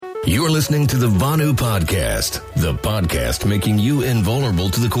You're listening to the Vonu Podcast, the podcast making you invulnerable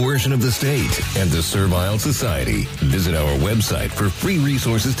to the coercion of the state and the servile society. Visit our website for free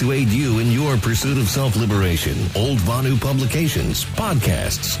resources to aid you in your pursuit of self-liberation, old Vonu publications,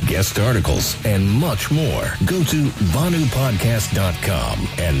 podcasts, guest articles, and much more. Go to vonupodcast.com.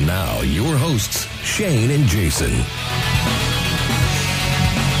 And now, your hosts, Shane and Jason.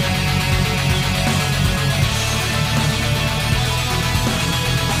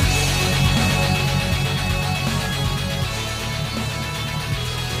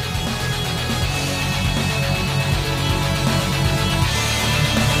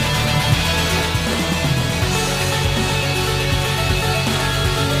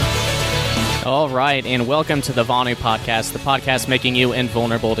 All right, and welcome to the Vonu Podcast, the podcast making you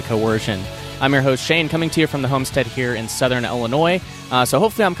invulnerable to coercion. I'm your host, Shane, coming to you from the homestead here in southern Illinois. So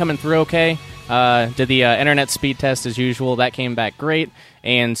hopefully I'm coming through okay. Did the internet speed test as usual. That came back great.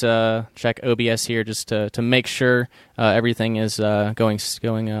 And check OBS here just to make sure everything is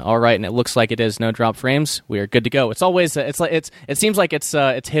going all right, and it looks like it is. No drop frames. We are good to go. It's always it seems like it's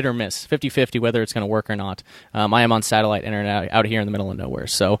hit or miss, 50-50 whether it's going to work or not. I am on satellite internet out here in the middle of nowhere,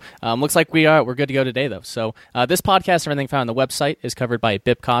 so looks like we're good to go today though. So this podcast, everything found on the website, is covered by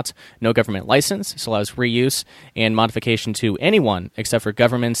BIPCOT, no government license. This allows reuse and modification to anyone except for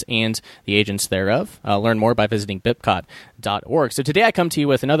governments and the agents thereof. Learn more by visiting bipcot.org. So today I come to you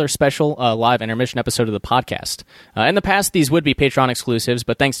with another special live intermission episode of the podcast. In the past, these would be Patreon exclusives,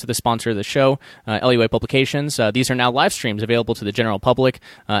 but thanks to the sponsor of the show, LUA Publications, these are now live streams available to the general public,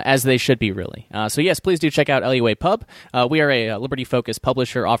 as they should be, really. So yes, please do check out LUA Pub. We are a liberty-focused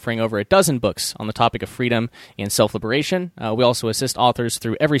publisher offering over a dozen books on the topic of freedom and self-liberation. We also assist authors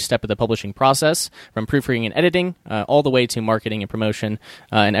through every step of the publishing process, from proofreading and editing, all the way to marketing and promotion,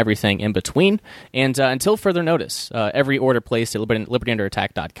 and everything in between. And until further notice, every order placed at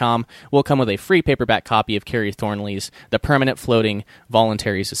libertyunderattack.com will come with a free paperback copy of Carrie Thornley's The Permanent Floating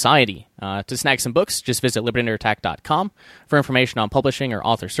Voluntary Society. To snag some books, just visit libertyunderattack.com. For information on publishing or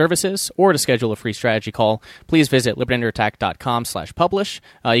author services, or to schedule a free strategy call, please visit libertyunderattack.com/publish.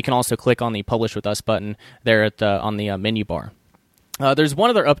 You can also click on the Publish With Us button there on the menu bar. There's one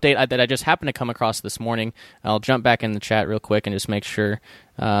other update that I just happened to come across this morning. I'll jump back in the chat real quick and just make sure.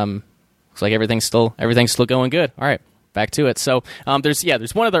 Looks like everything's still going good. All right, back to it. So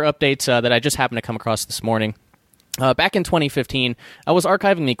there's one other update that I just happened to come across this morning. Back in 2015, I was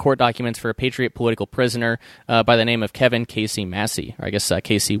archiving the court documents for a Patriot political prisoner by the name of Kevin Casey Massey, or I guess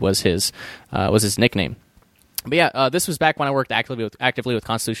Casey was his nickname. But yeah, this was back when I worked actively with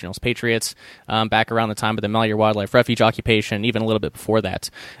Constitutionalist Patriots, back around the time of the Malheur Wildlife Refuge occupation, even a little bit before that.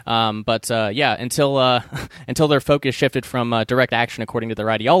 Until their focus shifted from direct action according to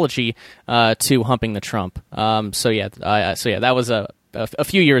their ideology to humping the Trump. That was a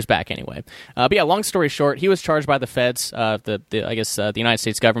few years back anyway. But yeah, long story short, he was charged by the feds, the United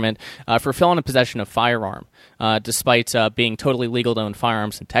States government, for felon in possession of firearm, despite being totally legal to own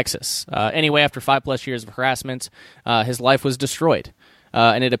firearms in Texas. Anyway, after 5+ years of harassment, his life was destroyed.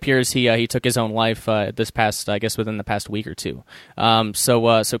 And it appears he took his own life within the past week or two.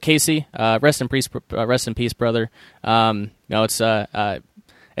 So Casey, rest in peace, brother.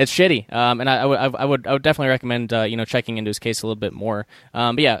 It's shitty, and I would definitely recommend checking into his case a little bit more.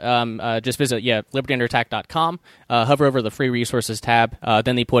 Just visit libertyunderattack.com, hover over the free resources tab,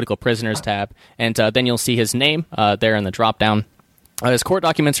 then the political prisoners tab, and then you'll see his name there in the drop down. His court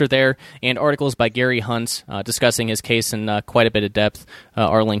documents are there, and articles by Gary Hunt discussing his case in quite a bit of depth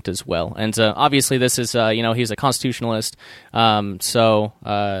are linked as well. And obviously, this is he's a constitutionalist, not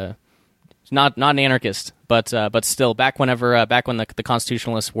an anarchist, but still, back when the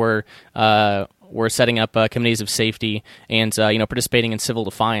constitutionalists were setting up committees of safety and participating in civil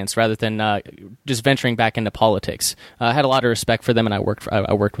defiance rather than just venturing back into politics. I had a lot of respect for them, and I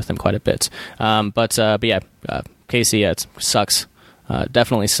worked with them quite a bit. Casey, it sucks.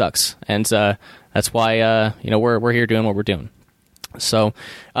 Definitely sucks, and that's why we're here doing what we're doing. So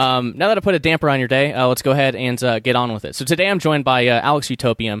now that I put a damper on your day, let's go ahead and get on with it. So today I'm joined by Alex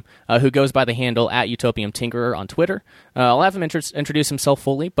Utopium, who goes by the handle @Utopium Tinkerer on Twitter. I'll have him introduce himself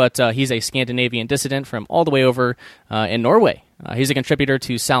fully, but he's a Scandinavian dissident from all the way over in Norway. He's a contributor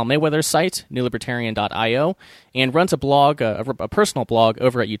to Sal Mayweather's site, newlibertarian.io, and runs a blog, a personal blog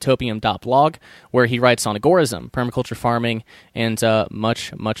over at utopium.blog, where he writes on agorism, permaculture farming, and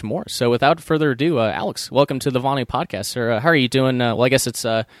much, much more. So without further ado, Alex, welcome to the Vonu Podcast. Sir, how are you doing? Well, I guess it's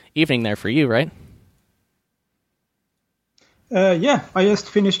evening there for you, right? Yeah, I just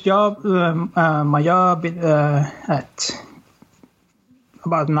finished my job at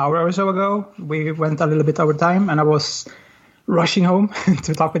about an hour or so ago. We went a little bit over time, and I was rushing home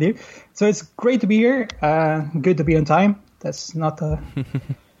to talk with you. So it's great to be here. Good to be on time. That's not a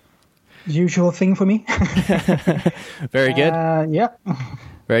usual thing for me. Very good. Yeah.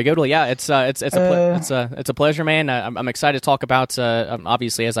 Very good. Well, yeah, it's a pleasure, man. I'm excited to talk about.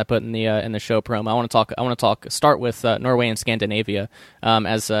 Obviously, as I put in the show promo, I want to start with Norway and Scandinavia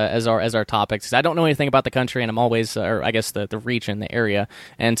as our topics. 'Cause I don't know anything about the country, and I'm always, or I guess the region, the area,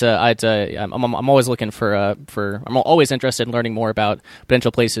 and I'm always looking I'm always interested in learning more about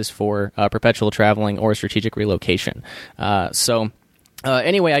potential places for perpetual traveling or strategic relocation.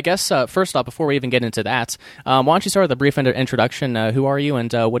 Anyway, I guess first off, before we even get into that, why don't you start with a brief introduction? Who are you,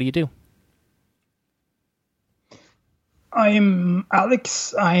 and what do you do? I'm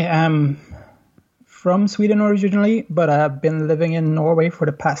Alex. I am from Sweden originally, but I've been living in Norway for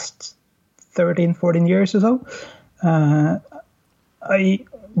the past 13, 14 years or so. I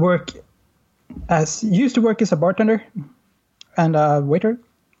used to work as a bartender and a waiter.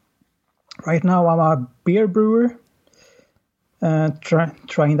 Right now, I'm a beer brewer.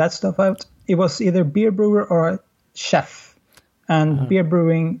 Trying that stuff out. It was either beer brewer or chef, and beer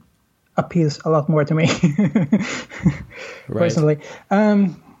brewing appeals a lot more to me personally.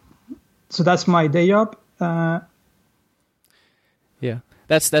 So that's my day job. Yeah,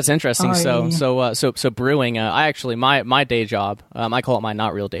 that's interesting. So brewing. I actually my day job. I call it my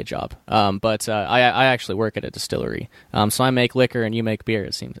not real day job. But I actually work at a distillery. So I make liquor and you make beer.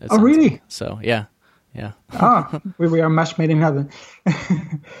 It seems. Oh, really? Like. So yeah. Yeah. We are match made in heaven.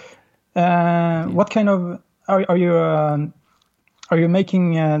 What kind of are you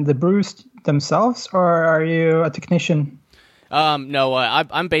making the brews themselves, or are you a technician? No,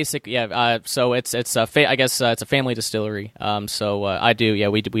 I'm basic. Yeah. So it's I guess it's a family distillery. So I do. Yeah,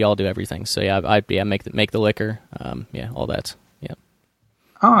 we all do everything. So yeah, I make the liquor. Yeah, all that. Yeah.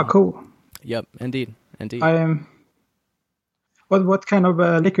 Cool. Yep. Indeed. What kind of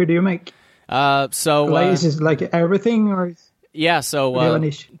liquor do you make? Is it like everything, or? Yeah, so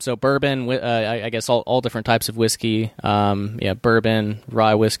bourbon. I guess all different types of whiskey. Bourbon,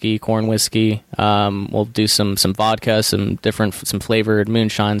 rye whiskey, corn whiskey. We'll do some vodka, some flavored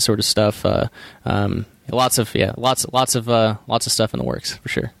moonshine sort of stuff. Lots of stuff in the works for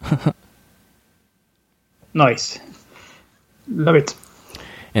sure. Nice, love it.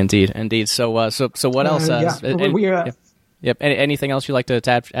 Indeed. So what else? Yep. Anything else you'd like to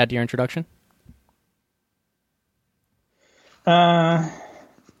add to your introduction? I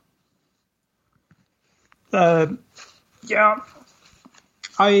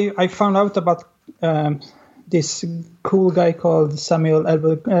found out about this cool guy called Samuel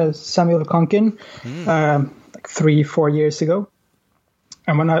Konkin like 3-4 years ago,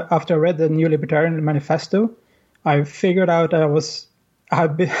 and after I read the New Libertarian Manifesto, I figured out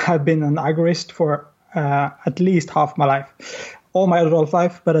I've been an agorist for at least half my life, all my adult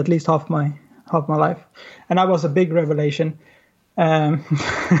life, but at least half my life, and that was a big revelation. So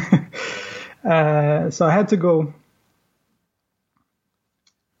I had to go.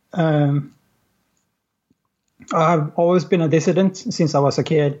 I've always been a dissident since I was a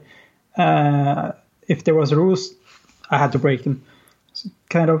kid. If there was rules, I had to break them,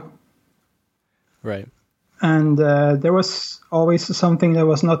 kind of. Right. And there was always something that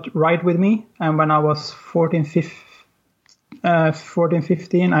was not right with me. And when I was 14,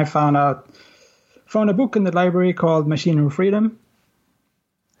 15, I found a book in the library called Machinery of Freedom.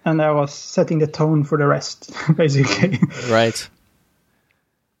 And I was setting the tone for the rest, basically. Right.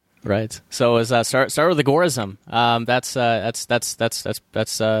 So start with agorism. That's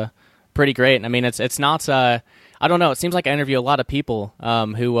pretty great. I mean, it's not. I don't know. It seems like I interview a lot of people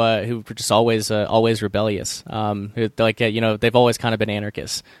who are just always rebellious. Who, they've always kind of been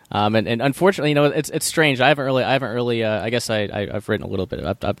anarchists. And unfortunately, it's strange. I haven't really. I guess I've written a little bit.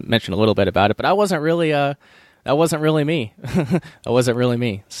 I've mentioned a little bit about it, but I wasn't really. That wasn't really me. That wasn't really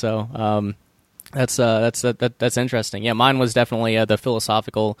me. So that's interesting. Yeah, mine was definitely the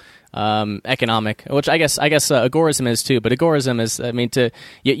philosophical, economic, which I guess agorism is too. But agorism is, I mean,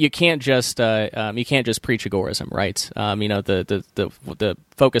 you can't just preach agorism, right? The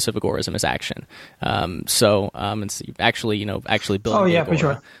focus of agorism is action. It's actually building. Oh yeah, agora. for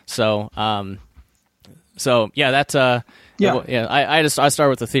sure. So yeah, that's Yeah. Yeah. I start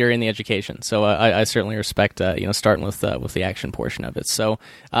with the theory and the education. So I certainly respect starting with the action portion of it. So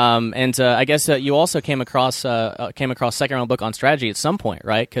I guess you also came across second round book on strategy at some point,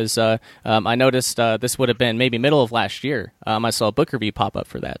 right? Because I noticed this would have been maybe middle of last year. I saw a book review pop up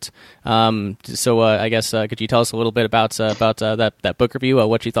for that. So I guess could you tell us a little bit about that book review?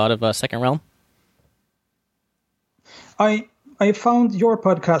 What you thought of Second Realm? I found your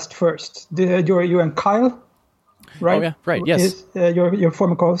podcast first. You and Kyle. right? Oh, yeah, right, yes. Is your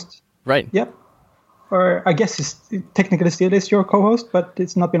former co-host. Right. Yep. Or I guess it's technically still is your co-host, but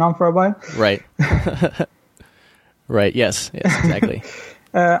it's not been on for a while. Right. Right, yes, exactly.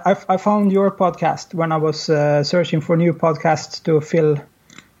 I found your podcast when I was searching for new podcasts to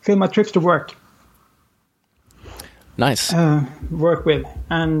fill my trips to work. Nice. Work with.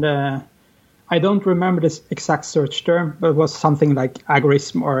 And I don't remember this exact search term, but it was something like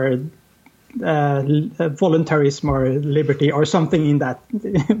agorism or voluntarism or liberty or something in that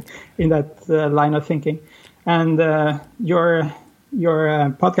line of thinking. And your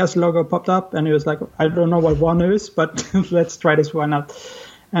podcast logo popped up, and it was like, I don't know what Vonu is, but let's try this one out.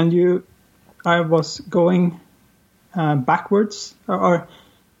 And I was going backwards, or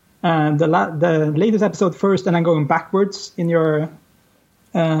the latest episode first, and then going backwards in your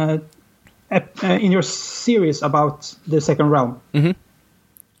series about the Second Realm. Mm-hmm.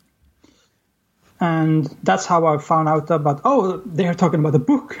 And that's how I found out about, they're talking about the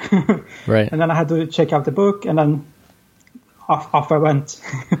book. Right. And then I had to check out the book, and then off I went.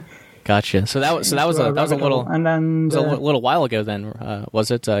 Gotcha. So that was a little, and then a little while ago. Then was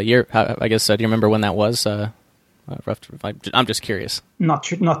it a year? I guess. Do you remember when that was? I'm just curious. Not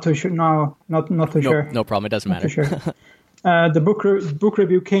too sure. No, not too sure. No problem. It doesn't matter. Too sure. The book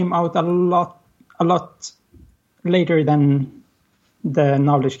review came out a lot later than the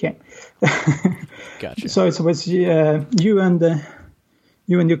knowledge came. Gotcha. So it was you and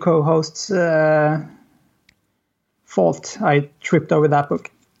your co-hosts' fault. I tripped over that book,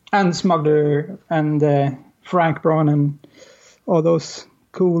 and Smuggler and Frank Braun and all those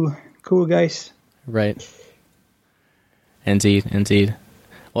cool guys. Right. Indeed.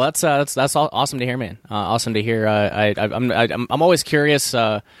 Well, that's awesome to hear, man. Awesome to hear. I'm always curious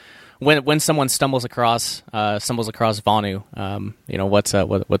when someone stumbles across Vonu,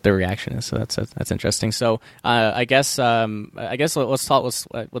 what their reaction is. So that's interesting. So I guess let's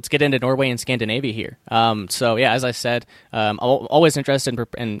get into Norway and Scandinavia here. So yeah, as I said, I'm always interested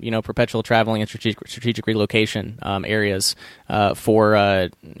in perpetual traveling and strategic relocation areas for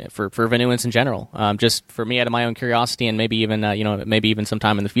Vonuans in general. Just for me, out of my own curiosity, and maybe even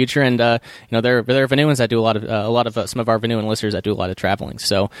sometime in the future. And there are Vonuans that do a lot of some of our Vonuan listeners that do a lot of traveling.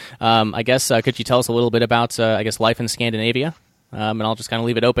 So. I guess could you tell us a little bit about life in Scandinavia, and I'll just kind of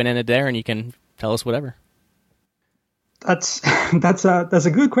leave it open-ended there, and you can tell us whatever. That's a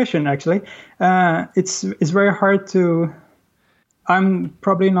good question, actually. It's very hard to. I'm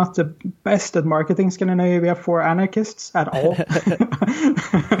probably not the best at marketing Scandinavia for anarchists at all.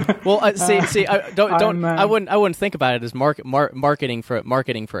 Well, I wouldn't think about it as marketing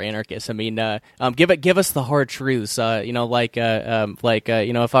for anarchists. I mean, give us the hard truths. If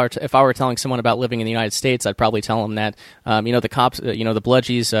I were telling someone about living in the United States, I'd probably tell them that the cops, the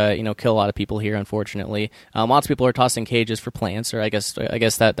bludgies, kill a lot of people here. Unfortunately, lots of people are tossed in cages for plants, or I guess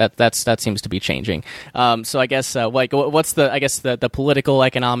that seems to be changing. So I guess what's the political,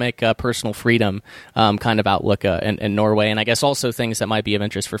 economic, personal freedom kind of outlook in Norway, and I guess also things that might be of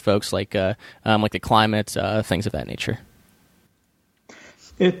interest for folks like the climate, things of that nature.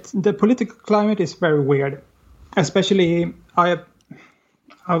 The political climate is very weird. Especially, I've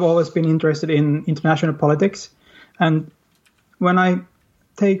always been interested in international politics, and when I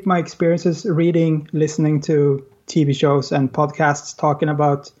take my experiences reading, listening to TV shows and podcasts talking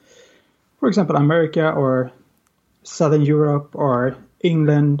about, for example, America or Southern Europe or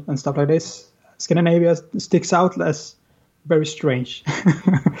England and stuff like this, Scandinavia sticks out as very strange.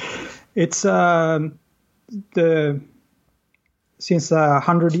 It's since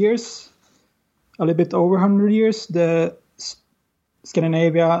 100 years, a little bit over 100 years, the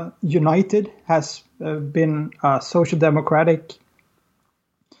Scandinavia United has been a social democratic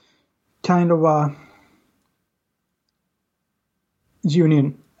kind of a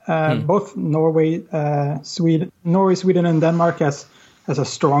union. Both Norway, Sweden, and Denmark has a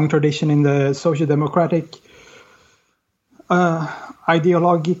strong tradition in the social democratic idea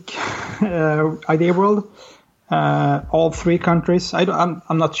world. All three countries. I'm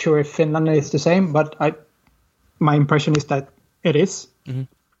not sure if Finland is the same, but my impression is that it is. Mm-hmm.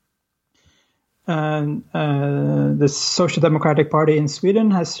 And the Social Democratic Party in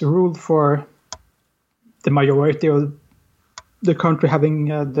Sweden has ruled for the majority of the country having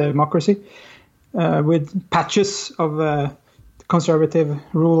democracy, with patches of conservative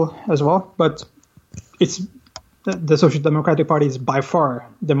rule as well. But it's the Social Democratic Party is by far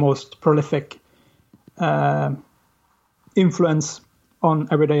the most prolific influence on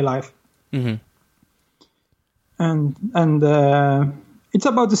everyday life. Mm-hmm. And it's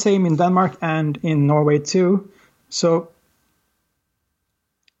about the same in Denmark and in Norway too. So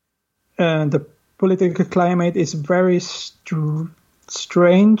the political climate is very strange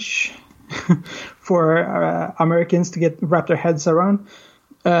for Americans to wrap their heads around.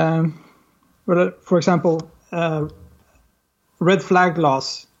 Well, for example, red flag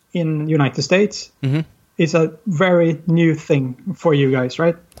laws in the United States is a very new thing for you guys,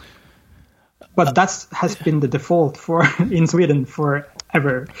 right? But that has been the default in Sweden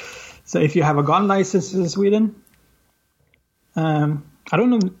forever. So if you have a gun license in Sweden, I don't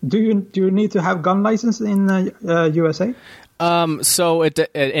know. Do you need to have gun license in USA? So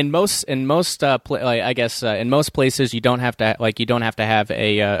in most places you don't have to have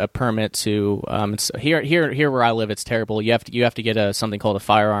a permit to here where I live it's terrible. You have to get something called a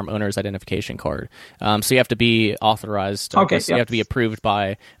firearm owner's identification card. So you have to be authorized. Okay, you have to be approved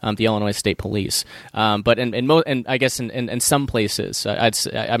by the Illinois State Police. But in some places,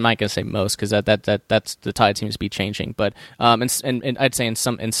 I'm not gonna say most because that's the tide seems to be changing. But and I'd say in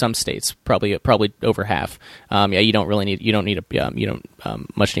some states probably over half. You don't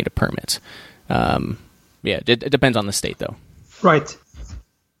much need a permit. It depends on the state, though. Right.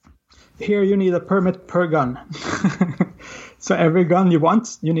 Here you need a permit per gun. So every gun you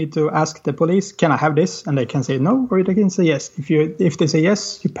want, you need to ask the police, "Can I have this?" And they can say no, or they can say yes. If they say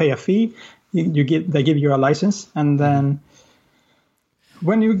yes, you pay a fee. They give you a license, and then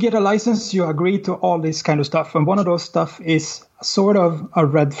when you get a license, you agree to all this kind of stuff. And one of those stuff is sort of a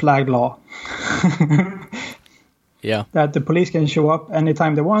red flag law. Yeah. That the police can show up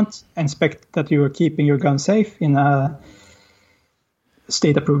anytime they want, inspect that you are keeping your gun safe in a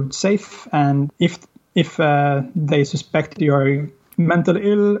state-approved safe, and if they suspect you are mentally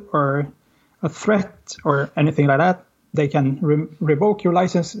ill or a threat or anything like that, they can revoke your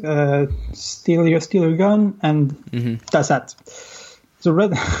license, steal your gun, and that's that. So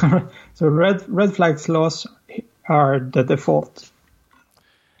red flags laws are the default.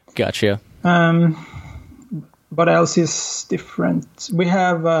 Gotcha. What else is different? We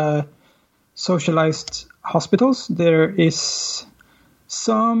have socialized hospitals. There is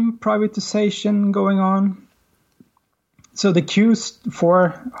some privatization going on. So the queues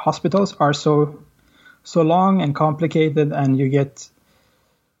for hospitals are so long and complicated, and you get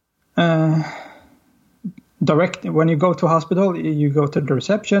direct. When you go to a hospital, you go to the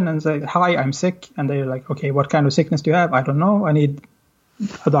reception and say, "Hi, I'm sick," and they're like, "Okay, what kind of sickness do you have?" "I don't know. I need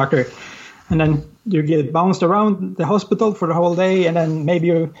a doctor." And then you get bounced around the hospital for the whole day, and then maybe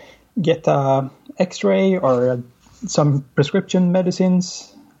you get an X-ray or some prescription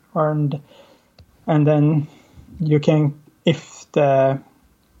medicines, and then you can, if you're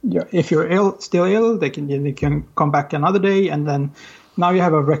still ill, they can come back another day, and then now you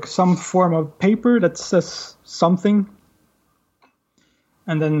have some form of paper that says something,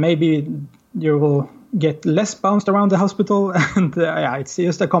 and then maybe you will get less bounced around the hospital, and it's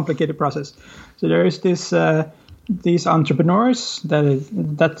just a complicated process. So there is these entrepreneurs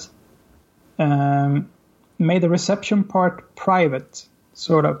that made the reception part private,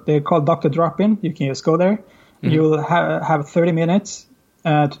 sort of. They're called Dr. Drop-In. You can just go there. You'll have 30 minutes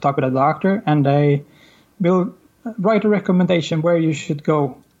to talk with a doctor, and they will write a recommendation where you should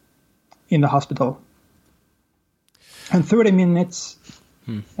go in the hospital. And 30 minutes.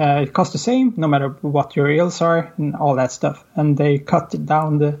 It costs the same, no matter what your ills are and all that stuff. And they cut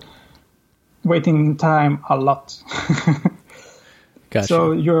down the waiting time a lot. Gotcha.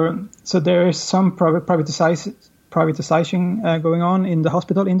 So there is some privatization going on in the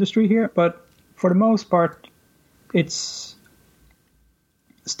hospital industry here, but for the most part, it's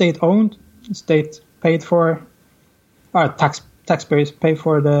state-owned, state-paid for, taxpayers pay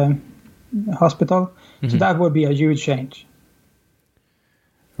for the hospital. So that would be a huge change.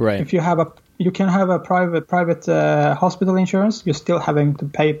 Right. If you can have a private hospital insurance, you're still having to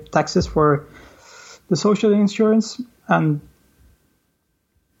pay taxes for the social insurance, and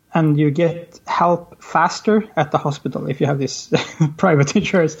you get help faster at the hospital if you have this private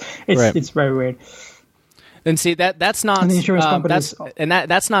insurance. It's very weird. And see that's not and the insurance companies,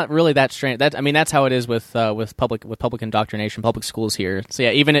 that's not really that strange. That's how it is with public indoctrination, public schools here. So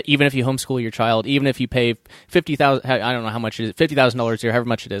yeah, even if you homeschool your child, even if you pay $50,000, I don't know how much it is, $50,000 a year, however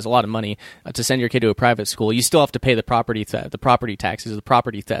much it is, a lot of money to send your kid to a private school, you still have to pay the property taxes, the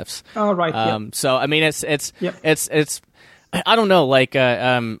property thefts. Oh right. So I mean, it's I don't know. Like,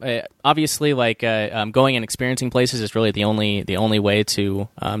 obviously, like going and experiencing places is really the only way to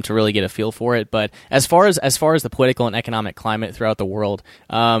really get a feel for it. But as far as the political and economic climate throughout the world,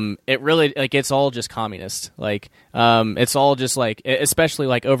 it really like it's all just communist. Like, it's all just like, especially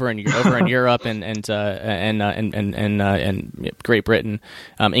like over in Europe and Great Britain,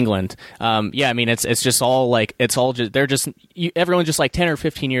 England. Yeah, I mean it's just all like they're just everyone's just like 10 or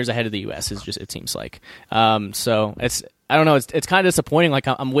 15 years ahead of the U.S. is just it seems like. So it's. I don't know. It's kind of disappointing. Like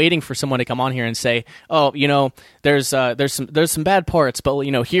I'm waiting for someone to come on here and say, "Oh, you know, there's some bad parts, but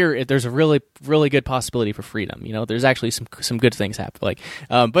you know, here there's a really good possibility for freedom. You know, there's actually some good things happen. Like,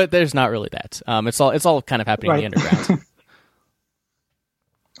 but there's not really that. It's all kind of happening in the underground.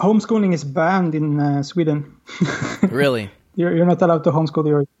 Homeschooling is banned in Sweden. Really? You're not allowed to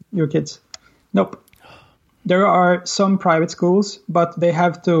homeschool your kids. Nope. There are some private schools, but they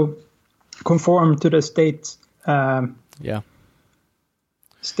have to conform to the state.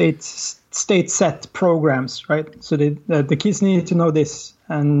 State set programs, right? So the kids need to know this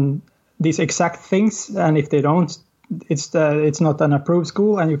and these exact things, and if they don't, it's not an approved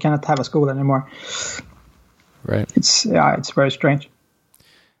school, and you cannot have a school anymore. Right. It's very strange.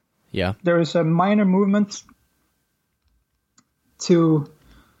 Yeah. There is a minor movement for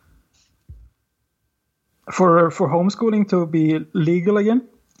homeschooling to be legal again,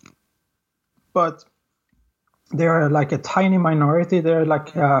 but they are like a tiny minority. They're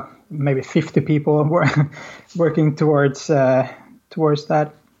like maybe 50 people working towards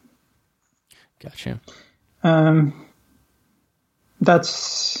that. Gotcha.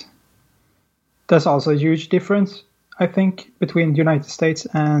 That's also a huge difference, I think, between the United States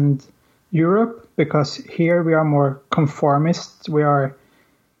and Europe, because here we are more conformist. You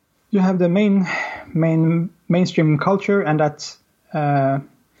have the mainstream culture, and that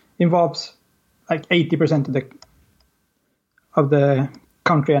involves like 80% of the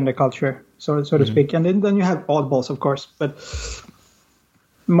country and the culture, so to speak. And then you have oddballs, of course, but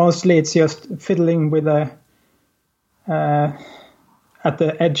mostly it's just fiddling with at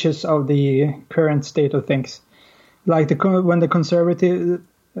the edges of the current state of things. Like when the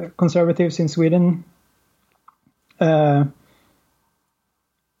conservatives in Sweden has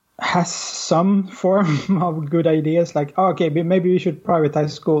some form of good ideas, like okay, maybe we should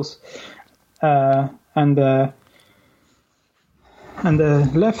privatize schools. And the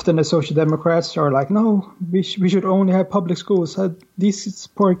left and the Social Democrats are like, no, we should only have public schools. These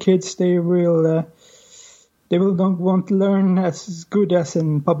poor kids, they will don't want to learn as good as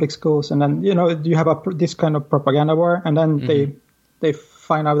in public schools. And then you have this kind of propaganda war, and then they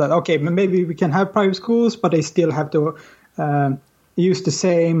find out that okay, maybe we can have private schools, but they still have to use the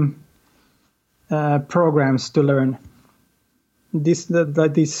same programs to learn. This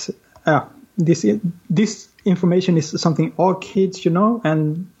information is something all kids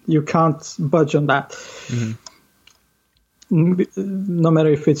and you can't budge on that. No matter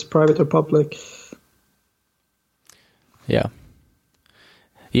if it's private or public.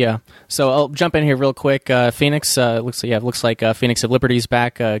 Yeah. So I'll jump in here real quick. Phoenix looks like Phoenix of Liberty's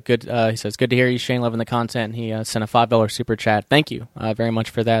back. Good. He says, "Good to hear you, Shane. Loving the content." He sent a $5 super chat. Thank you very much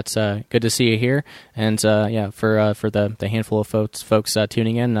for that. Good to see you here. And for the handful of folks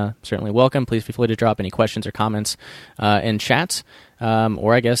tuning in, certainly welcome. Please feel free to drop any questions or comments in chat.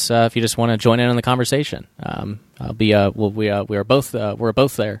 Or I guess if you just want to join in on the conversation, we are both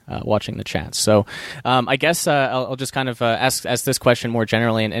there watching the chat. So I guess I'll just kind of ask this question more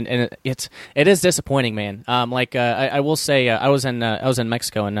generally, and it is disappointing, man. I will say I was in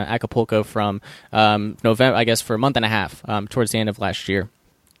Mexico in Acapulco from November, I guess, for a month and a half towards the end of last year.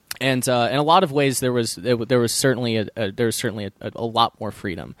 And in a lot of ways, there was certainly a lot more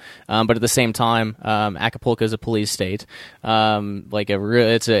freedom, but at the same time, Acapulco is a police state.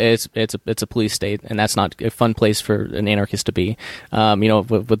 It's a police state, and that's not a fun place for an anarchist to be.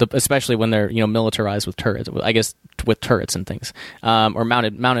 Especially when they're militarized with turrets. I guess with turrets and things, or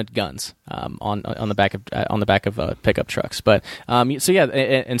mounted guns on the back of pickup trucks. But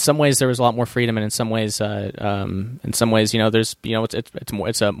in some ways there was a lot more freedom, and in some ways, there's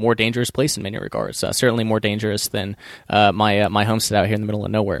it's a more dangerous place in many regards. Certainly more dangerous than my homestead out here in the middle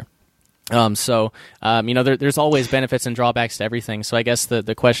of nowhere. There's always benefits and drawbacks to everything. So I guess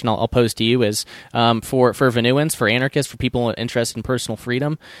the question I'll pose to you is, for Vonuans, for anarchists, for people interested in personal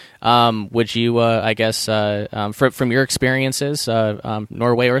freedom, would you, from your experiences,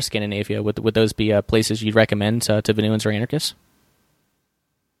 Norway or Scandinavia, would those be places you'd recommend to Vonuans or anarchists?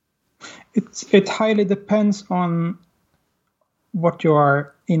 It highly depends on what you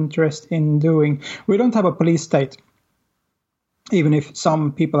are interested in doing. We don't have a police state, even if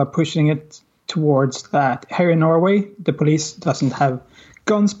some people are pushing it towards that. Here in Norway, the police doesn't have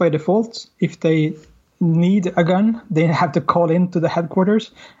guns by default. If they need a gun, they have to call into the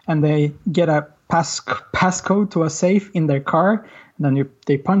headquarters, and they get a passcode to a safe in their car. And then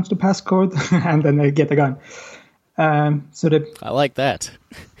they punch the passcode, and then they get a gun. I like that.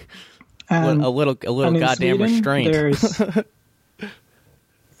 A little goddamn Sweden, restraint.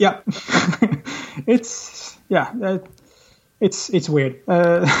 Yeah, it's weird.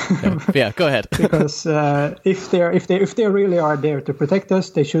 Yeah, go ahead. Because if they really are there to protect us,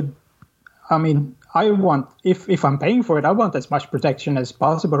 they should. I mean, I want if I'm paying for it, I want as much protection as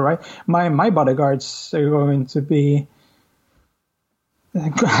possible, right? My bodyguards are going to be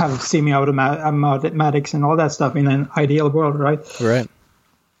have semi-automatics and all that stuff in an ideal world, right? Right.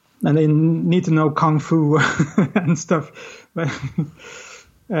 And they need to know kung fu and stuff.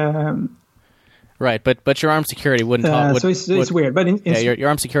 Right, but your armed security wouldn't. So it's weird, but your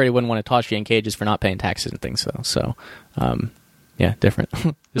armed security wouldn't want to toss you in cages for not paying taxes and things. So yeah, different.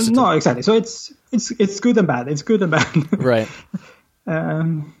 No, exactly. So it's good and bad. It's good and bad. Right.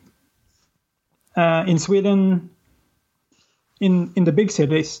 In Sweden, in the big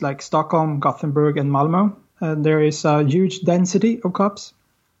cities like Stockholm, Gothenburg, and Malmö, there is a huge density of cops.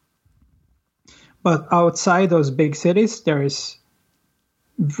 But outside those big cities, there is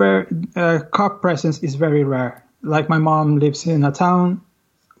cop presence is very rare. Like my mom lives in a town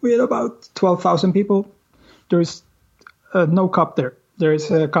with about 12,000 people. There's no cop there. There is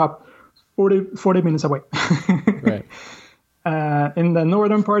a cop 40 minutes away. Right. In the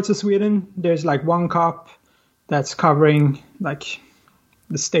northern parts of Sweden, there's like one cop that's covering like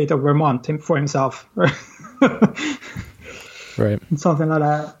the state of Vermont for himself. Right. Something like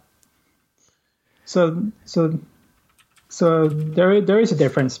that. So there is a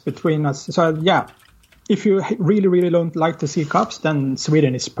difference between us. So yeah, if you really, really don't like to see cops, then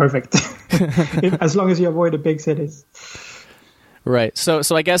Sweden is perfect. As long as you avoid the big cities. Right. So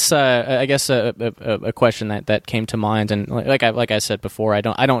I guess a question that came to mind, and like I said before, I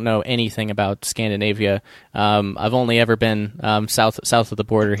don't know anything about Scandinavia. I've only ever been south of the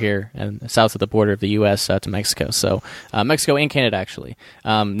border here and south of the border of the U.S. To Mexico. So Mexico and Canada actually.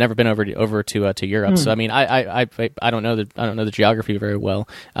 Never been over to Europe. So I mean I don't know the geography very well.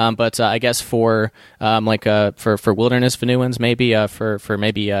 But I guess for wilderness Vonuans, maybe for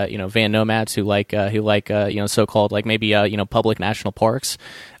maybe van nomads who like so-called like maybe public national parks.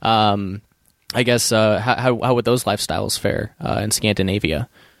 I guess how would those lifestyles fare in Scandinavia?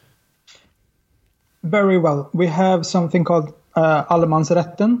 Very well. We have something called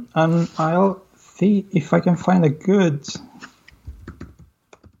allemansrätten, and I'll see if I can find a good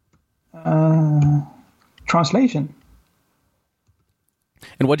translation.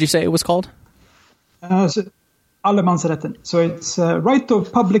 And what'd you say it was called? Allemansrätten. So it's right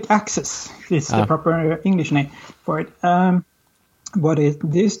of public access is the proper English name for it. What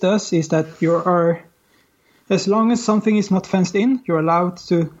this does is that you are, as long as something is not fenced in, you're allowed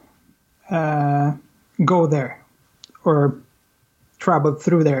to go there or travel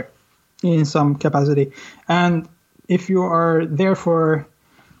through there in some capacity. And if you are there for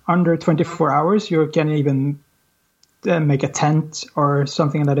under 24 hours, you can even make a tent or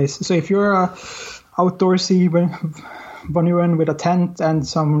something like this. So if you're a outdoorsy Vonuan with a tent and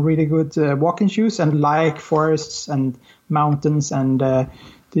some really good walking shoes and like forests and mountains and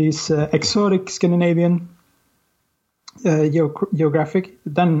these exotic Scandinavian geographic,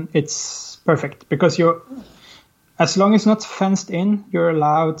 then it's perfect because as long as not fenced in, you're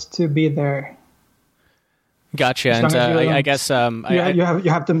allowed to be there. Gotcha. And I guess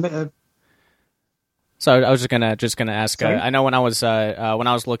you have to. So I was just gonna ask. I know when I was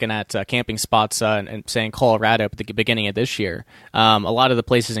looking at camping spots and saying Colorado at the beginning of this year, a lot of the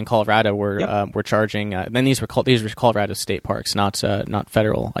places in Colorado were charging. Then these were Colorado state parks, not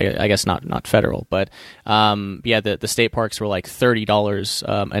federal. I guess not federal, but the state parks were like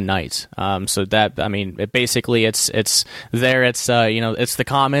 $30 a night. So that basically it's there. It's it's the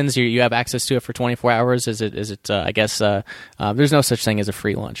commons. You have access to it for 24 hours. Is it? I guess there's no such thing as a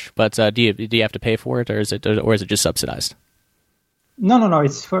free lunch, but do you have to pay for it? Or is it just subsidized? No.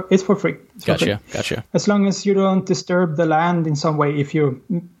 It's for free. Gotcha. As long as you don't disturb the land in some way. If you're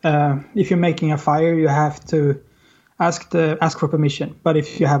making a fire, you have to ask for permission. But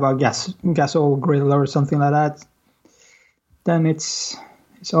if you have a gas oil grill or something like that, then it's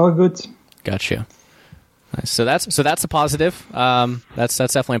all good. Gotcha. Nice. So that's a positive. That's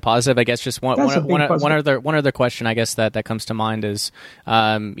definitely a positive. I guess just one other question I guess that comes to mind is,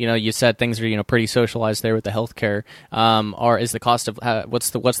 you said things are pretty socialized there with the healthcare. Is the cost of what's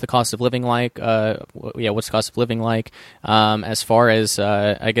the cost of living like? What's the cost of living like? As far as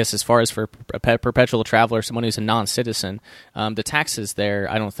for a perpetual traveler, someone who's a non-citizen, the taxes there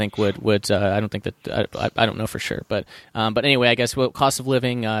I don't think would I don't think that I don't know for sure, but anyway, I guess cost of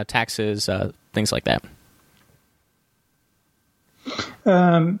living, taxes, things like that.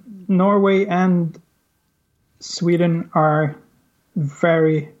 Norway and Sweden are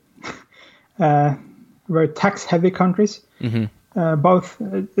very, very tax-heavy countries. Mm-hmm. Both,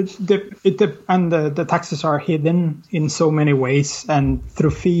 and the taxes are hidden in so many ways, and through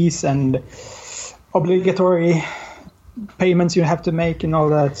fees and obligatory payments you have to make and all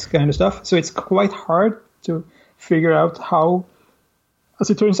that kind of stuff. So it's quite hard to figure out how. As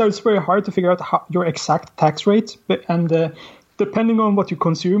it turns out, it's very hard to figure out your exact tax rate, and depending on what you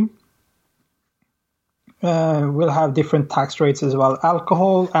consume, we'll have different tax rates as well.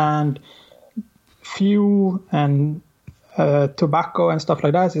 Alcohol and fuel and tobacco and stuff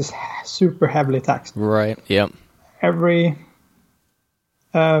like that is super heavily taxed. Right, yep. Every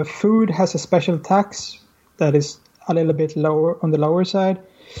food has a special tax that is a little bit lower on the lower side.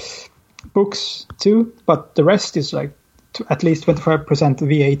 Books too, but the rest is like at least 25%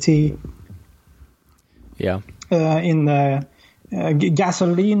 VAT. Yeah. In the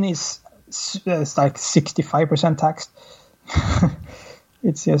gasoline is like 65% taxed.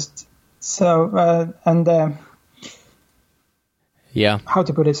 It's just so yeah. How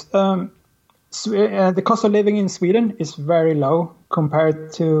to put this? The cost of living in Sweden is very low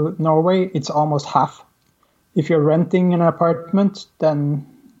compared to Norway. It's almost half. If you're renting an apartment, then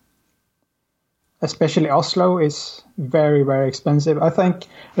especially Oslo is very, very expensive. I think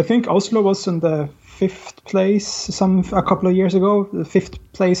Oslo was in the 5th place a couple of years ago. The 5th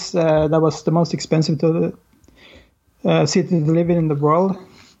place that was the most expensive city to live in the world.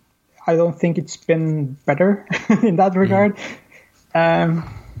 I don't think it's been better in that regard.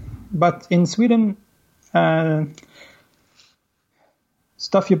 But in Sweden,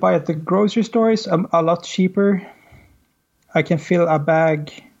 stuff you buy at the grocery store is a lot cheaper. I can fill a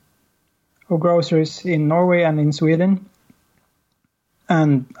bag of groceries in Norway and in Sweden,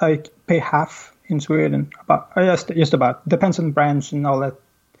 and I pay half in Sweden. Just about depends on brands and all that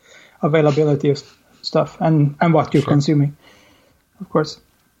availability of stuff and what you're consuming, of course.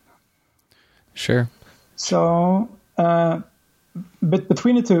 Sure. So, but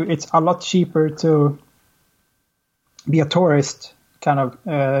between the two, it's a lot cheaper to be a tourist kind of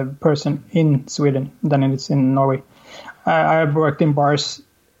person in Sweden than it is in Norway. I've worked in bars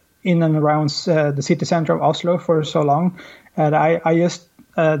in and around the city center of Oslo for so long, and I just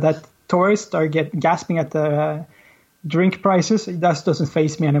that tourists are gasping at the drink prices. That doesn't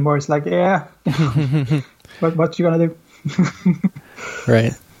faze me anymore. It's like, yeah, what you gonna do?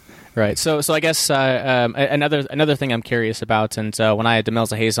 Right. So I guess another thing I'm curious about, and when I had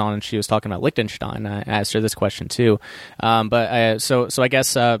Demelza Hayes on and she was talking about Liechtenstein, I asked her this question too. So I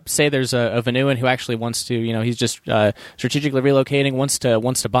guess say there's a Vonuan who actually wants to, he's just strategically relocating, wants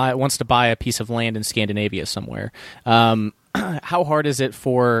to buy a piece of land in Scandinavia somewhere. How hard is it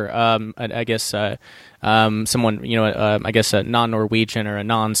for someone, I guess a non-Norwegian or a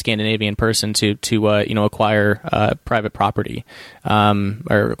non-Scandinavian person to acquire private property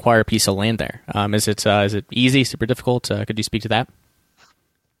or acquire a piece of land there? Is it easy, super difficult? Could you speak to that?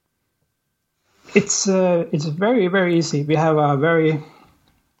 It's very, very easy. We have a very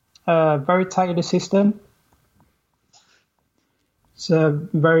very tidy system. It's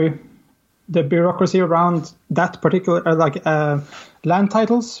the bureaucracy around that particular land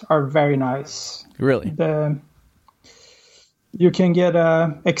titles are very nice. Really? You can get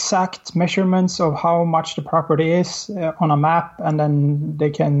exact measurements of how much the property is on a map, and then they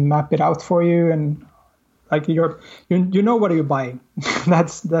can map it out for you, and like you know what you're buying.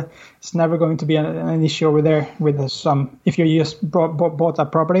 It's never going to be an issue over there with some. If you just bought a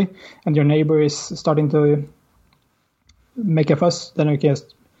property and your neighbor is starting to make a fuss, then you can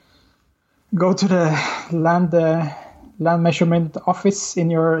just go to the land measurement office in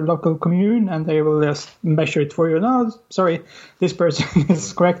your local commune, and they will just measure it for you. No, sorry, this person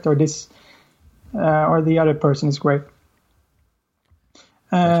is correct, or this or the other person is correct.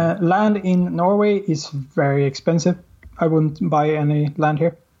 Land in Norway is very expensive. I wouldn't buy any land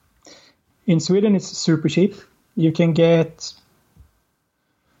here. In Sweden, it's super cheap. You can get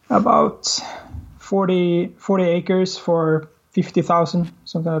about 40 acres for 50,000,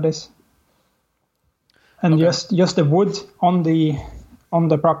 something like this. And okay. just the wood on the on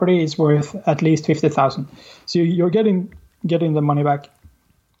the property is worth at least 50,000. So you're getting the money back.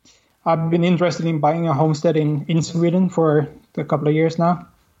 I've been interested in buying a homestead in Sweden for a couple of years now.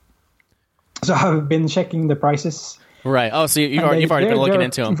 So I've been checking the prices. Right. Oh, so you've already been looking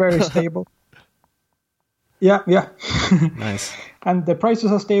into them. Very stable. Yeah. Nice. And the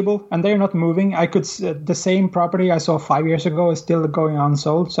prices are stable, and they're not moving. The same property I saw 5 years ago is still going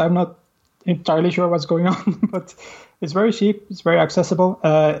unsold, so I'm not entirely sure what's going on, but it's very cheap. It's very accessible.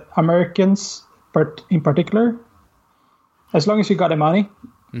 Americans, in particular, as long as you got the money,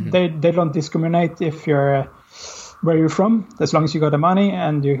 they don't discriminate if you're where you're from. As long as you got the money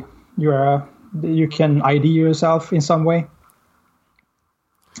and you can ID yourself in some way,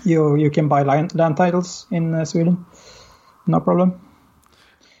 you can buy land titles in Sweden. No problem.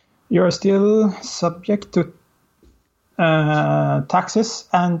 You're still subject to taxes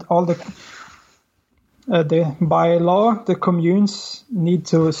and all by law, the communes need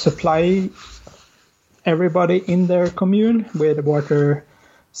to supply everybody in their commune with water,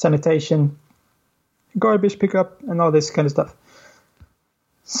 sanitation, garbage pickup, and all this kind of stuff.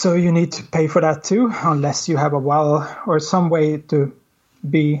 So you need to pay for that too, unless you have a well or some way to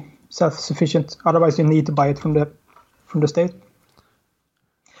be self-sufficient. Otherwise, you need to buy it from the state.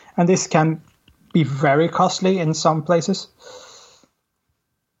 And this can be very costly in some places.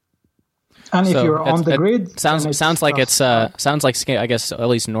 And if you're on the grid, sounds like I guess at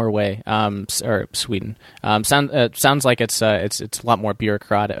least Norway or Sweden. Sounds like it's a lot more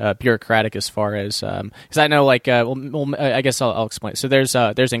bureaucratic as far as because I know I guess I'll explain. So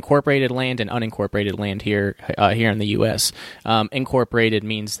there's incorporated land and unincorporated land here in the U.S. Incorporated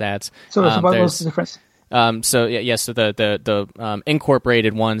means that so what's the difference? So the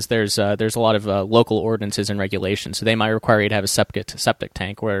incorporated ones, there's a lot of local ordinances and regulations. So they might require you to have a septic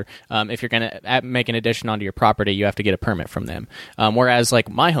tank, where if you're going to make an addition onto your property, you have to get a permit from them. Whereas like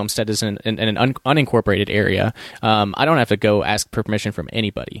my homestead is in an unincorporated area, I don't have to go ask permission from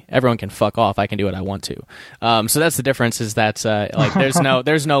anybody. Everyone can fuck off. I can do what I want to. So that's the difference. Is that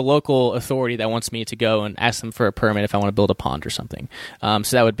there's no local authority that wants me to go and ask them for a permit if I want to build a pond or something. So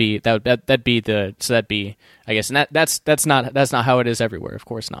that'd be I guess, and that's not how it is everywhere, of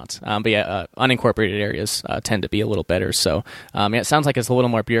course not. But yeah, unincorporated areas tend to be a little better. So it sounds like it's a little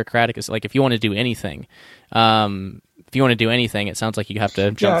more bureaucratic. It's like if you want to do anything, it sounds like you have to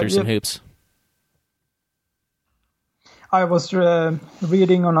jump through some hoops. I was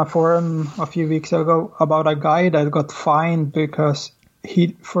reading on a forum a few weeks ago about a guy that got fined because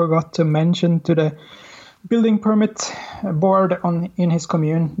he forgot to mention to the building permit board in his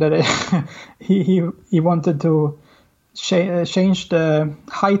commune that he wanted to change the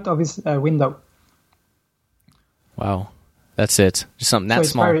height of his window. Wow, that's it. Just something that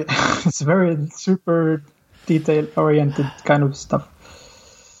small. It's very super detail oriented kind of stuff.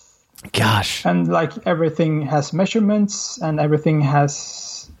 Gosh. And like everything has measurements, and everything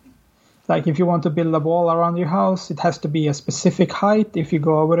has, like if you want to build a wall around your house, it has to be a specific height. If you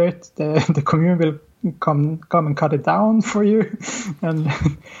go over it, the commune will come and cut it down for you. And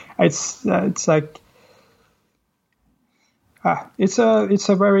it's like it's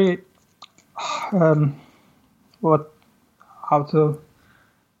a very how to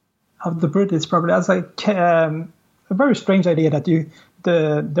put it, probably as like a very strange idea that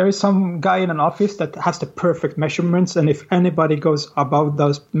there is some guy in an office that has the perfect measurements, and if anybody goes above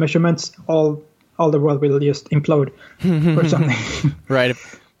those measurements, all the world will just implode or something. Right.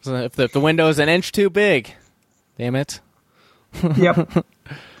 If the window is an inch too big, damn it. Yep.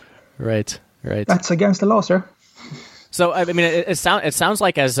 Right. That's against the law, sir. So I mean, it sounds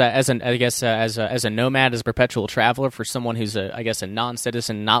like as a nomad, as a perpetual traveler, for someone who's a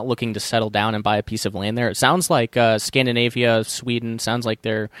non-citizen not looking to settle down and buy a piece of land there. It sounds like Scandinavia, Sweden sounds like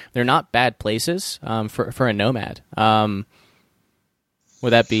they're not bad places for a nomad. Would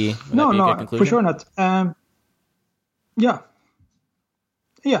that be a good conclusion? For sure not.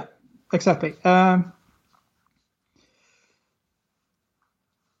 Yeah, exactly.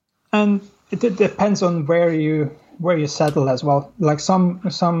 And it depends on where you settle as well. Like some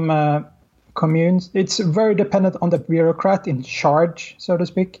communes, it's very dependent on the bureaucrat in charge, so to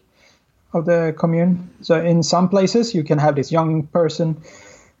speak, of the commune. So in some places you can have this young person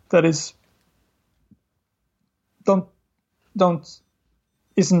that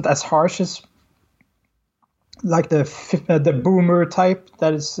isn't as harsh as like the boomer type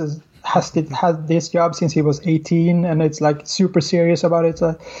that has had this job since he was 18, and it's like super serious about it,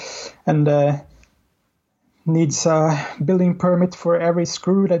 and needs a building permit for every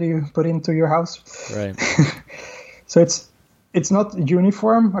screw that you put into your house. Right. So it's not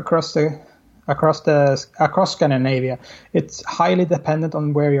uniform across across Scandinavia. It's highly dependent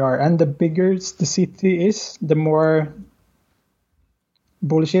on where you are, and the bigger the city is, the more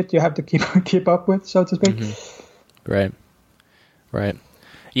bullshit you have to keep up with, so to speak. Right.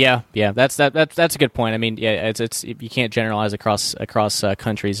 Yeah, that's a good point. I mean, yeah, it's you can't generalize across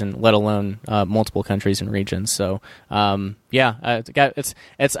countries, and let alone multiple countries and regions. So, it's.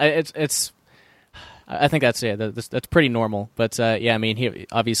 I think that's pretty normal. But I mean,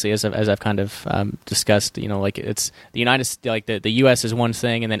 obviously, as I've kind of discussed, like it's the the U.S. is one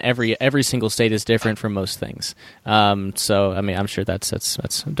thing, and then every single state is different from most things. So, I mean, I'm sure that's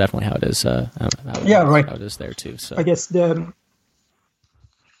definitely how it is. Right. How it is there too. So, I guess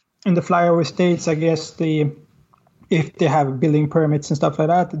in the flyover states, I guess if they have building permits and stuff like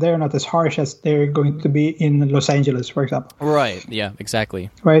that, they're not as harsh as they're going to be in Los Angeles, for example. Right. Yeah.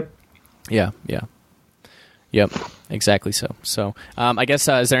 Exactly. Right. Yeah. Yep. Exactly. So, I guess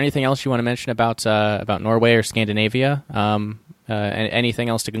is there anything else you want to mention about Norway or Scandinavia? Anything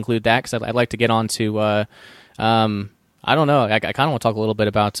else to conclude that? Because I'd like to get on to. I don't know. I kind of want to talk a little bit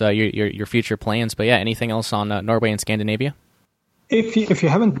about your future plans, but yeah, anything else on Norway and Scandinavia? If you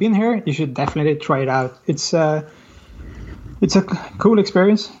haven't been here, you should definitely try it out. It's a cool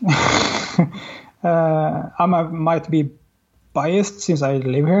experience. I might be biased since I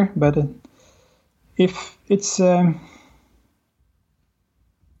live here, but if it's the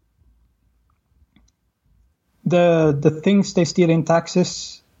things they steal in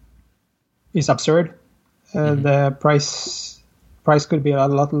taxes is absurd. The price could be a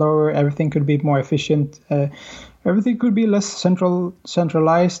lot lower. Everything could be more efficient. Everything could be less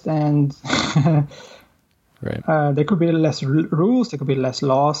centralized, and right. There could be less rules. There could be less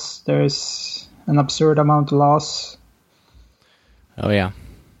laws. There's an absurd amount of laws. Oh yeah.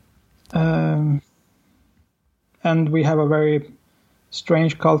 And we have a very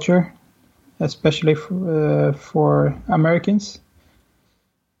strange culture, especially for Americans.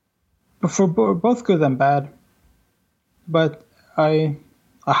 For both good and bad. But I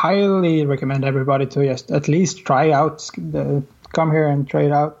highly recommend everybody to just at least try out, come here and try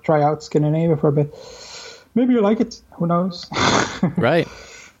out Scandinavia for a bit. Maybe you like it. Who knows?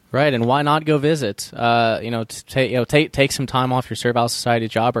 Right, and why not go visit? Take some time off your Servile Society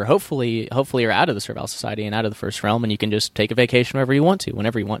job, or hopefully you're out of the Servile Society and out of the First Realm, and you can just take a vacation whenever you want to.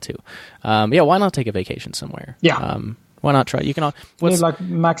 Why not take a vacation somewhere? Yeah. Why not try? You can. Like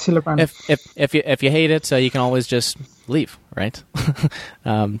Max Hillerbrand. If you hate it, you can always just leave, right?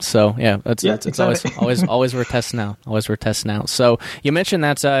 So yeah, it's exactly. always worth testing out. Always worth testing out. So you mentioned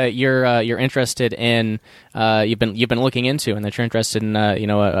that you're interested in you've been looking into, and that you're interested in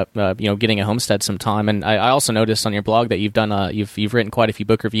getting a homestead sometime. And I also noticed on your blog that you've done you've written quite a few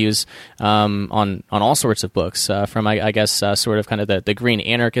book reviews on all sorts of books from I guess sort of kind of the green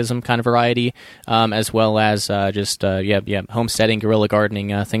anarchism kind of variety, as well as just homesteading, guerrilla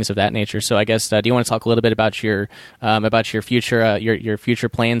gardening, things of that nature. So I guess do you want to talk a little bit about your future your future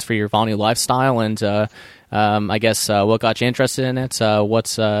plans for your Vonu lifestyle, and I guess what got you interested in it?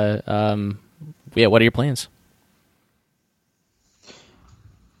 What are your plans?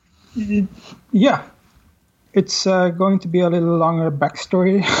 Yeah, it's going to be a little longer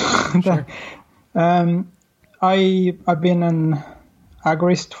backstory. Sure. I've been an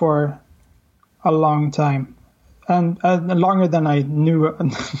agorist for a long time, and longer than I knew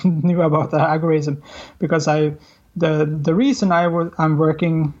about agorism, because the reason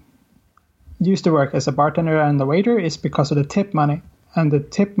I'm used to work as a bartender and a waiter is because of the tip money, and the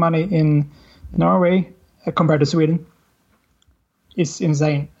tip money in Norway compared to Sweden is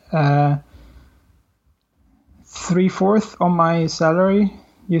insane. 3/4 of my salary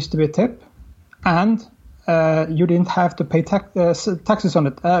used to be a tip, and you didn't have to pay taxes on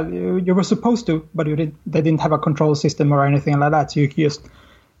it. You were supposed to, but they didn't have a control system or anything like that, so you could just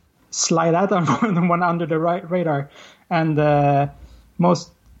slide out on one under the radar. And I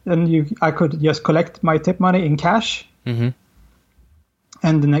could just collect my tip money in cash. Mm-hmm.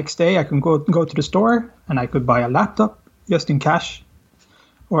 And the next day I can go to the store and I could buy a laptop just in cash,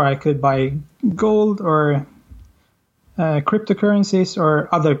 or I could buy gold or cryptocurrencies or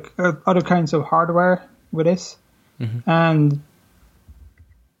other kinds of hardware with this, mm-hmm. and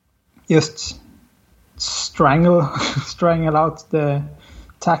just strangle out the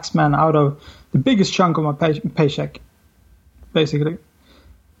taxman out of the biggest chunk of my paycheck, basically.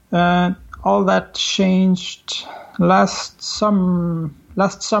 All that changed last summer.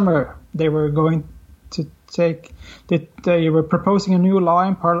 They were going to they were proposing a new law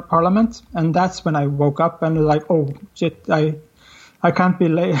in Parliament, and that's when I woke up and like, oh shit, I can't be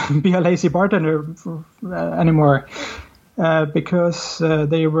a lazy bartender anymore, because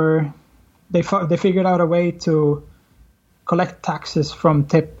they were they figured out a way to collect taxes from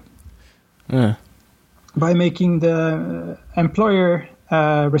tip by making the employer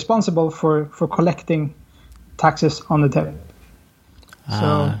responsible for collecting taxes on the tip.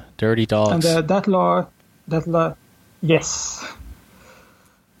 So dirty dogs. And that law, yes.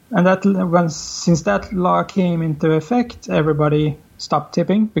 And since that law came into effect, everybody stopped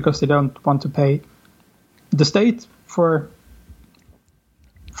tipping because they don't want to pay the state for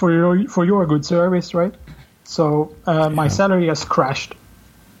your good service, right? So my salary has crashed.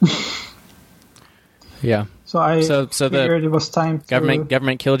 Yeah. So I figured it was time to...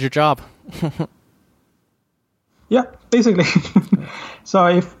 Government killed your job. Yeah, basically.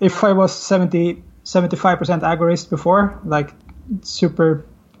 So if I was 75% agorist before, like super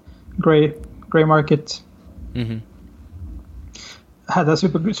gray market, had a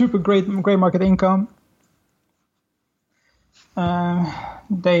super great gray market income,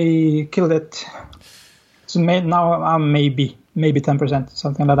 they killed it. So now I'm maybe 10%,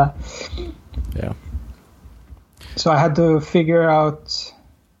 something like that. Yeah. So I had to figure out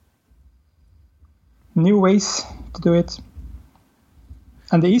new ways to do it.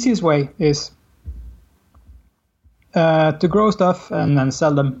 And the easiest way is to grow stuff and then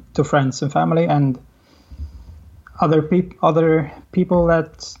sell them to friends and family and other people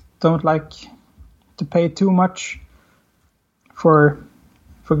that don't like to pay too much for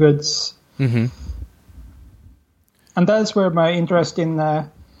goods. Mm-hmm. And that's where my interest in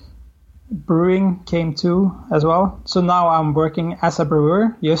brewing came to as well. So now I'm working as a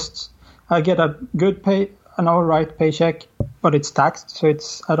brewer. I get a good an all right paycheck, but it's taxed, so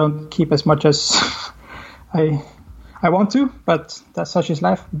I don't keep as much as I want to. But that's such is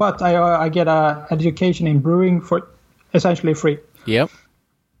life. But I get a education in brewing for essentially free. Yep.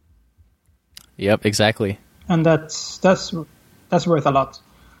 Exactly. And that's worth a lot.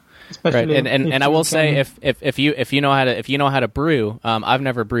 Right, and I will say if you know how to brew, I've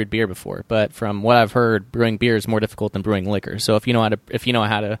never brewed beer before, but from what I've heard, brewing beer is more difficult than brewing liquor. So if you know how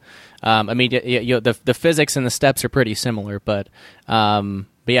to, I mean, the physics and the steps are pretty similar, but yeah,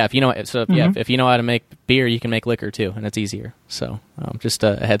 if you know, if you know how to make beer, you can make liquor too, and it's easier. So just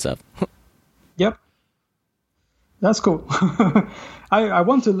a heads up. Yep, that's cool. I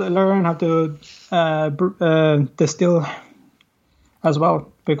want to learn how to distill as well.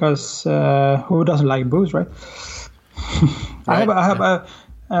 Because who doesn't like booze, right? Right. I have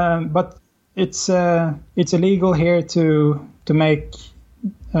but it's illegal here to make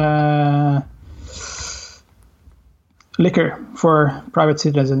liquor for private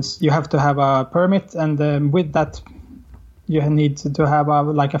citizens. You have to have a permit, and with that, you need to have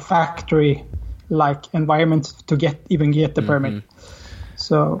a factory-like environment to get the permit.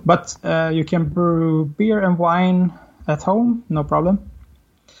 So, but you can brew beer and wine at home, no problem.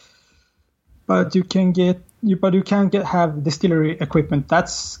 But you can't have distillery equipment.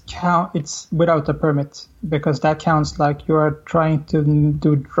 It's without a permit, because that counts like you are trying to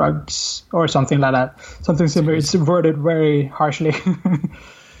do drugs or something like that. Something similar. It's worded very harshly.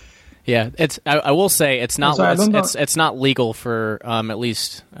 Yeah, I will say it's not. It's not legal for at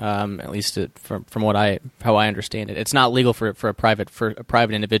least from how I understand it. It's not legal for a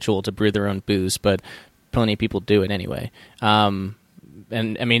private individual to brew their own booze, but plenty of people do it anyway.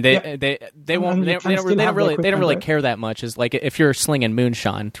 And I mean, they don't really care that much. Is like if you're slinging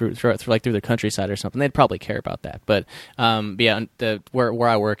moonshine through the countryside or something, they'd probably care about that. But yeah, where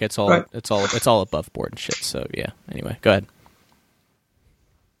I work, it's all above board and shit. So yeah. Anyway, go ahead.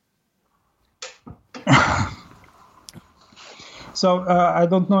 So I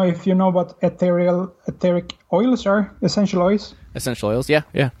don't know if you know what etheric oils are. Essential oils. Essential oils, yeah.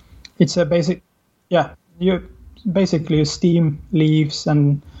 It's a basic, you basically steam leaves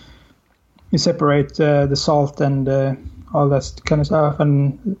and you separate the salt and all that kind of stuff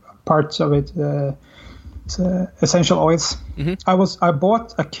and parts of it. It's essential oils. Mm-hmm. I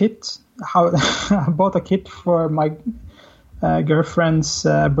bought a kit. I bought a kit for my girlfriend's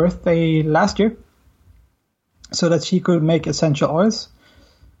birthday last year, so that she could make essential oils.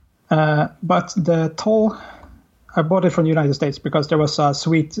 But the toll, I bought it from the United States because there was a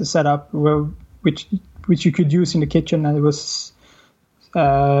suite set up which you could use in the kitchen, and it was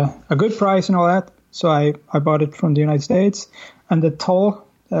a good price and all that. So I bought it from the United States, and the toll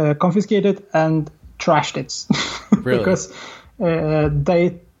confiscated and trashed it. Really? Because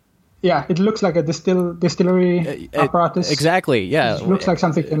it looks like a distillery apparatus. Exactly. Yeah, it looks like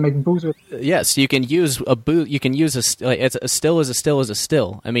something you can make booze with. Yes, you can use a booze. You can use a still is a still is a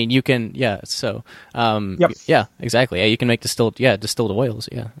still. I mean, you can. Yeah. So. Yep. Yeah. Exactly. Yeah, you can make distilled oils.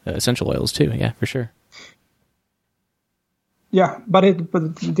 Yeah, essential oils too. Yeah, for sure. but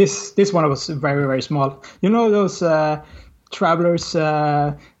this one was very, very small. You know those travelers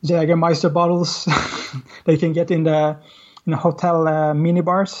Jägermeister bottles they can get in the hotel mini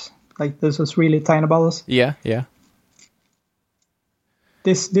bars, like those really tiny bottles. Yeah.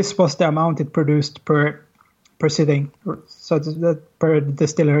 This was the amount it produced per sitting, so per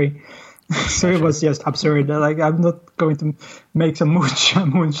distillery. So it was just absurd. Like, I'm not going to make some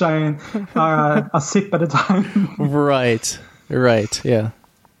moonshine a sip at a time. Right. Yeah,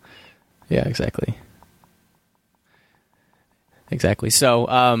 exactly. So,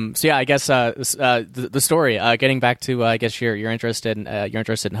 yeah, I guess the story. Getting back to, I guess you're interested in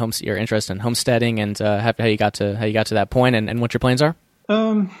homesteading, and how you got to that point, and what your plans are.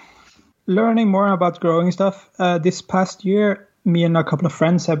 Learning more about growing stuff. This past year, me and a couple of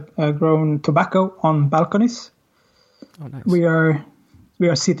friends have grown tobacco on balconies. Oh, nice. We are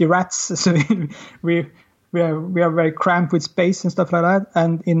city rats, so we are very cramped with space and stuff like that.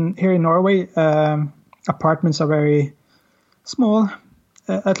 And here in Norway, apartments are very small.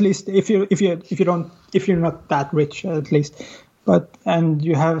 At least if you're not that rich, at least.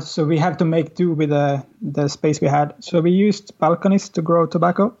 So we have to make do with the space we had. So we used balconies to grow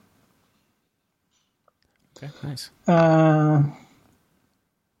tobacco. Okay, nice.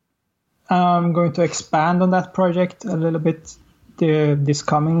 I'm going to expand on that project a little bit this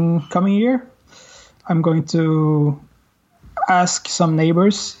coming year. I'm going to ask some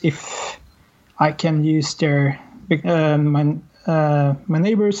neighbors if I can use their. My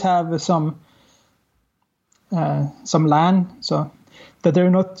neighbors have some land, so that they're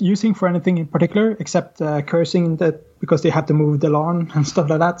not using for anything in particular except cursing that because they have to move the lawn and stuff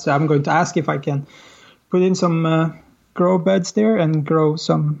like that. So I'm going to ask if I can put in some grow beds there and grow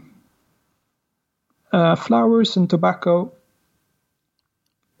some flowers and tobacco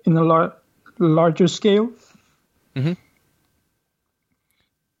in a larger scale. Mm-hmm.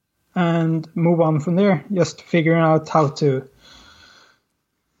 And move on from there, just figuring out how to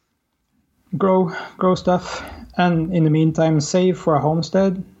grow stuff, and in the meantime save for a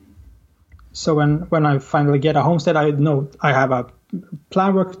homestead. So when I finally get a homestead, I know I have a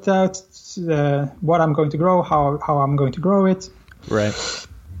plan worked out, what I'm going to grow, how I'm going to grow it, right,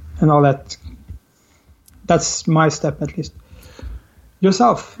 and all that. That's my step, at least.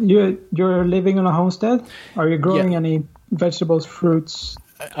 Yourself, you're living on a homestead. Are you growing any vegetables, fruits?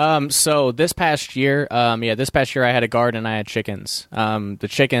 So this past year, I had a garden. I had chickens. The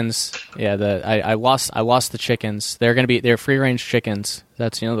chickens, I lost the chickens. They're free range chickens.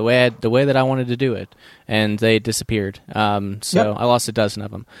 That's the way that I wanted to do it, and they disappeared. So I lost a dozen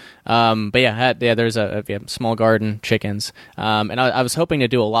of them. But there's a small garden, chickens. And I was hoping to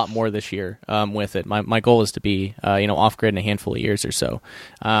do a lot more this year with it. My goal is to be off grid in a handful of years or so.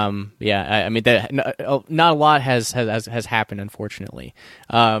 I mean not a lot has happened, unfortunately.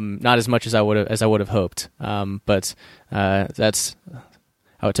 Not as much as I would have hoped. But that's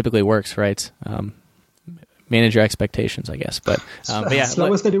how it typically works, right? Manage your expectations, I guess. But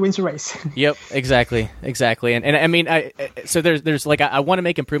slow as they do wins a race. Yep, exactly. And I mean, so there's like I want to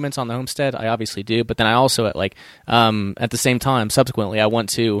make improvements on the homestead. I obviously do, but then I also at the same time, subsequently, I want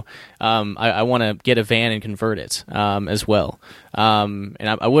to I want to get a van and convert it as well. And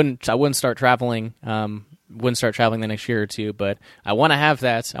I wouldn't start traveling. Wouldn't start traveling the next year or two, but I want to have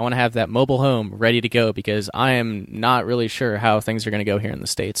that. I want to have that mobile home ready to go, because I am not really sure how things are going to go here in the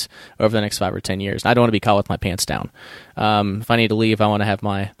States over the next 5 or 10 years. I don't want to be caught with my pants down. If I need to leave, I want to have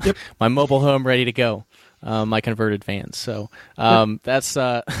my my mobile home ready to go. My converted vans. So that's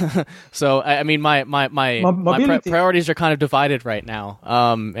so. I mean, my priorities are kind of divided right now.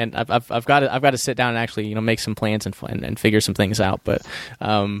 And I've got to sit down and actually make some plans and figure some things out. But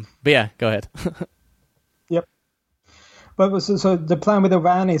yeah, go ahead. But so the plan with the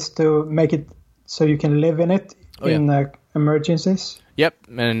van is to make it so you can live in it in emergencies. Yep,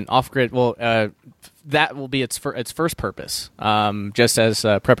 and off-grid. Well, that will be its first purpose, just as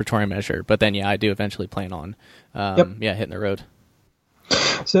a preparatory measure. But then, I do eventually plan on, hitting the road.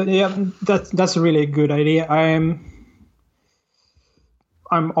 So that's a really good idea. I'm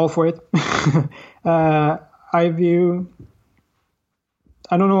all for it. I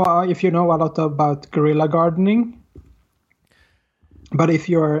don't know if you know a lot about guerrilla gardening. But if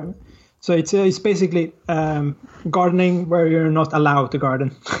it's basically gardening where you're not allowed to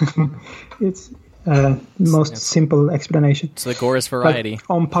garden. It's the most simple explanation. It's the Goris variety. Like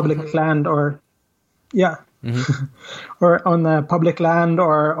on public land or or on public land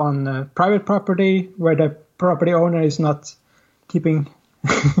or on private property where the property owner is not keeping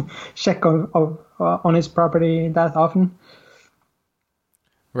check on his property that often.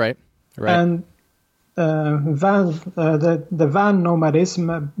 Right. And the van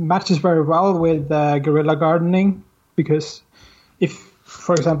nomadism matches very well with guerrilla gardening, because if,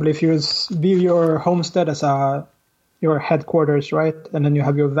 for example, if you view your homestead as your headquarters, right, and then you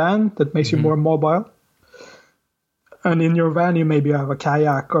have your van that makes you more mobile, and in your van you maybe have a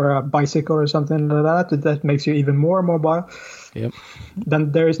kayak or a bicycle or something like that makes you even more mobile. Yep.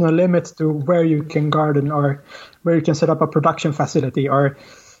 Then there is no limit to where you can garden or where you can set up a production facility or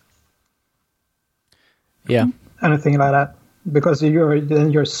anything like that, because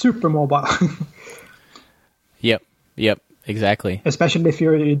you're super mobile. Yep, exactly. Especially if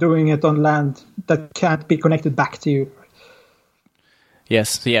you're doing it on land that can't be connected back to you.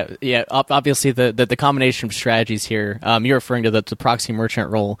 Yes, yeah. Obviously, the combination of strategies here. You're referring to the proxy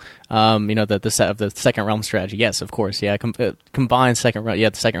merchant role. The second realm strategy. Yes, of course. Yeah, combine the second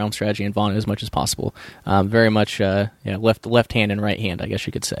realm strategy and Vonu as much as possible. Very much, left hand and right hand, I guess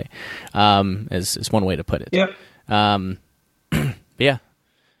you could say, is one way to put it. Yeah. Yeah.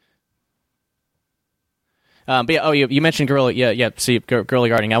 You mentioned guerrilla. Yeah. See, guerrilla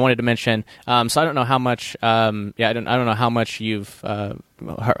gardening. I wanted to mention. So I don't know how much. I don't know how much you've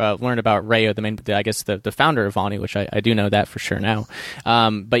learned about Rayo, the founder of Vonu, which I do know that for sure now.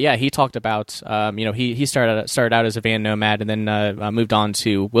 But yeah, he talked about. He started out as a van nomad and then moved on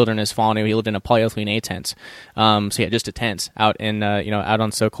to wilderness Vonu. He lived in a polyethylene A tent. Just a tent out in out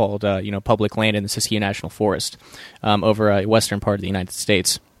on so-called public land in the Siskiyou National Forest, over a western part of the United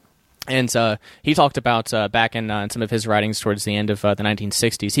States. And he talked about back in some of his writings towards the end of the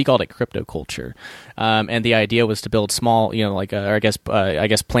 1960s, he called it cryptoculture, and the idea was to build small,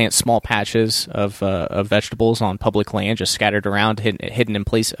 plant small patches of vegetables on public land, just scattered around, hidden in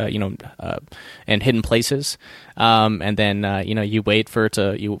place, and hidden places. And then you wait for it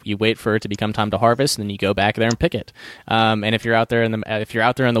to become time to harvest, and then you go back there and pick it. And if you're out there in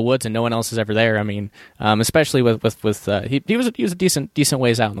the woods and no one else is ever there, I mean, especially with he was a decent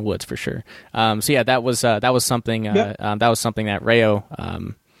ways out in the woods for sure. That was something that Rayo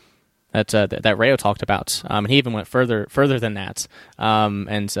that Rayo talked about. And he even went further than that.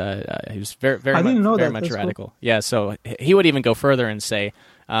 He was very much radical. Cool. Yeah, so he would even go further and say,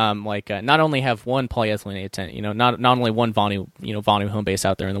 not only have one polyethylene tent, not only one Vonu home base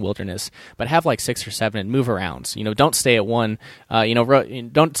out there in the wilderness, but have like 6 or 7 and move around. Don't stay at one,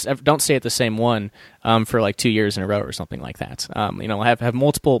 don't stay at the same one for like 2 years in a row or something like that. Have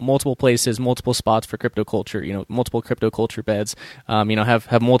multiple places, multiple spots for cryptoculture, multiple cryptoculture beds.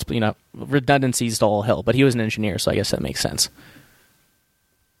 Have multiple, redundancies to all hell. But he was an engineer, so I guess that makes sense.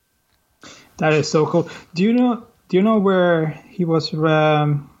 That is so cool. Do you know where he was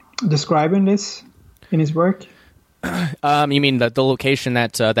describing this in his work? You mean the location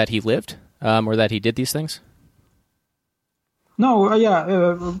that he lived, or that he did these things? No,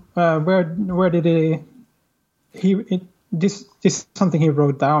 where did this is something he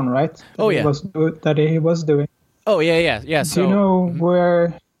wrote down, right? That he was doing. Oh yeah. So, do you know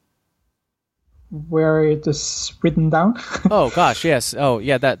where it is written down? Oh gosh, yes. Oh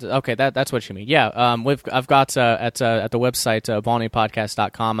yeah, that's what you mean. Yeah, I've got at the website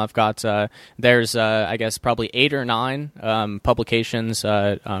vonupodcast.com. I've got there's I guess probably 8 or 9 publications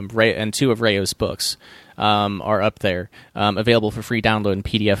and 2 of Rayo's books are up there, available for free download in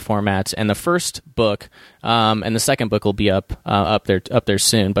PDF format. And the first book and the second book will be up there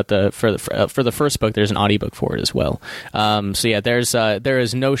soon. But for the first book, there's an audiobook for it as well. There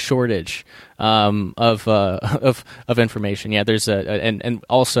is no shortage of information. Yeah, there's and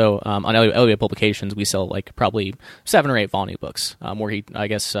also on Elliot Publications we sell like probably 7 or 8 Vonu books, where he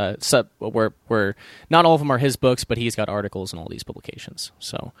where not all of them are his books, but he's got articles in all these publications.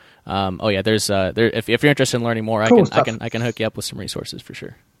 So there's if you're interested in learning more, cool I can hook you up with some resources for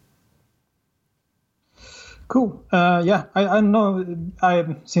sure. Cool. I know.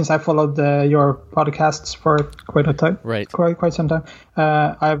 Since I followed your podcasts for quite a time, right? Quite some time.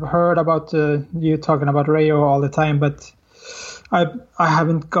 I've heard about you talking about Rayo all the time, but I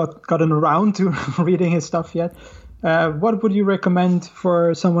haven't gotten around to reading his stuff yet. What would you recommend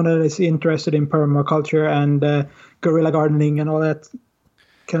for someone that is interested in permaculture and guerrilla gardening and all that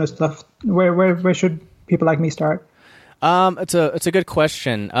kind of stuff? Where should people like me start? It's a good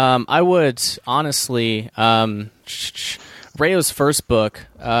question. I would honestly, Rayo's first book,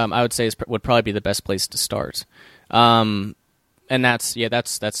 I would say would probably be the best place to start. And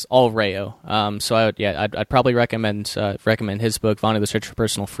that's all Rayo. So I'd probably recommend his book, Vonu: The Search for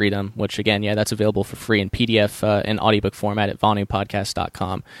Personal Freedom, which again, that's available for free in PDF and audiobook format at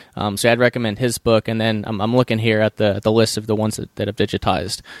vonupodcast.com. So I'd recommend his book, and then I'm looking here at the list of the ones that have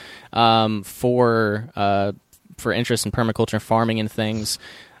digitized. For interest in permaculture and farming and things,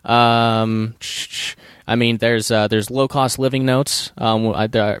 I mean, there's low cost living notes.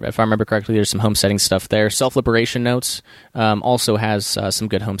 If I remember correctly, there's some homesteading stuff there. Self liberation notes also has some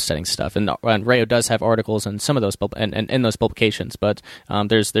good homesteading stuff, and Rayo does have articles in some of those in those publications. But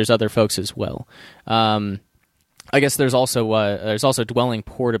there's other folks as well. I guess there's also Dwelling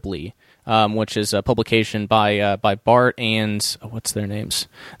Portably, which is a publication by Bart and what's their names?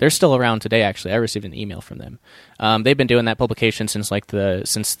 They're still around today. Actually, I received an email from them. They've been doing that publication since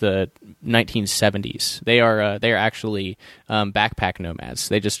the 1970s. They are actually backpack nomads.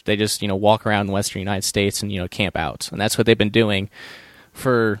 They just walk around the Western United States and camp out, and that's what they've been doing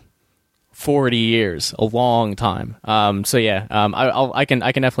for 40 years, a long time. I can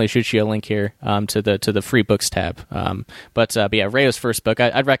definitely shoot you a link here to the free books tab. But yeah, Rayo's first book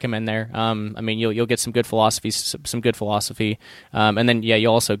I'd recommend there. I mean, you'll get some good philosophy, and then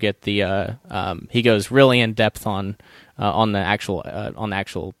you'll also get the he goes really in depth on the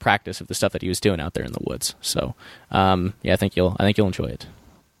actual practice of the stuff that he was doing out there in the woods. So I think you'll enjoy it.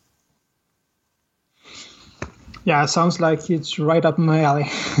 Yeah, it sounds like it's right up my alley.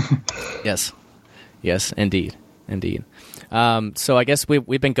 Yes, indeed. So I guess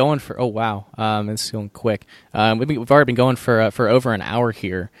we've been going for it's going quick. We've already been going for over an hour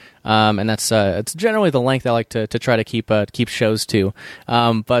here, and that's it's generally the length I like to try to keep shows to.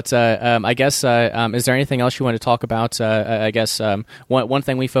 But I guess is there anything else you want to talk about? I guess one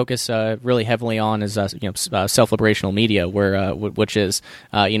thing we focus really heavily on is self-liberational media, which is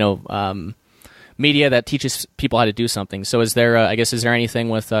media that teaches people how to do something. So is there anything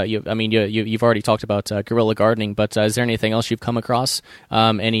with you? I mean, you've already talked about guerrilla gardening, but is there anything else you've come across?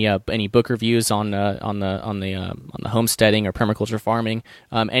 Any book reviews on the homesteading or permaculture farming?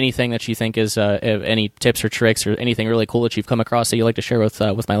 Anything that you think is any tips or tricks or anything really cool that you've come across that you'd like to share with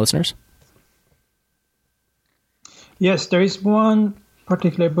my listeners? Yes, there is one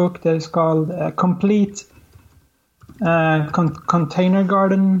particular book that is called Complete Container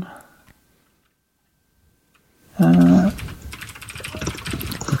Garden.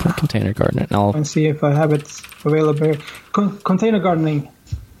 Container gardening. And see if I have it available. Container gardening.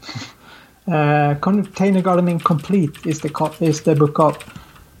 Container gardening complete is the book called,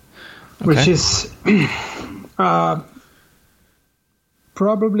 which is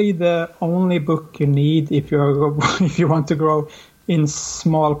probably the only book you need if you want to grow in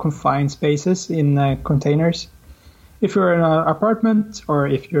small confined spaces in containers. If you're in an apartment, or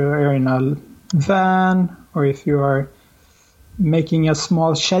if you're in a van, or if you are making a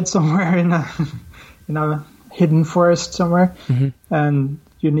small shed somewhere in a hidden forest somewhere, and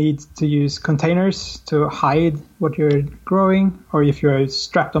you need to use containers to hide what you're growing, or if you're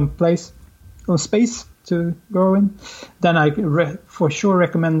strapped on space to grow in, then I for sure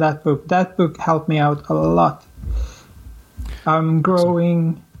recommend that book. That book helped me out a lot. I'm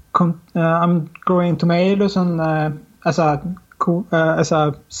growing tomatoes as a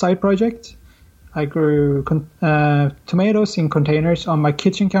side project. I grew tomatoes in containers on my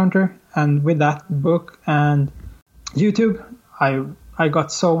kitchen counter, and with that book and YouTube, I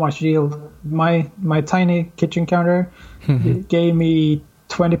got so much yield. My tiny kitchen counter gave me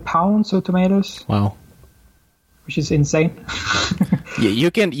 20 pounds of tomatoes. Wow. Which is insane. Yeah,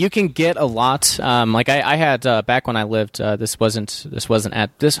 you can get a lot. Like I had back when I lived. This wasn't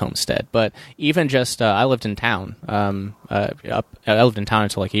at this homestead, but even just I lived in town. I lived in town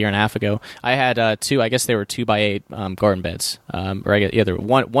until like a year and a half ago. I had two. I guess they were 2x8 garden beds, or I guess either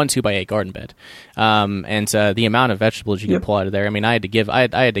one 2x8 garden bed. And the amount of vegetables you can pull out of there. I mean, I had to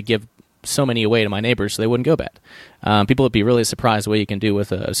give so many away to my neighbors so they wouldn't go bad. People would be really surprised what you can do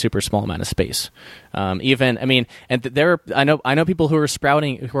with a super small amount of space. I know people who are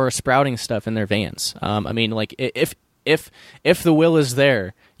sprouting stuff in their vans. I mean, like if the will is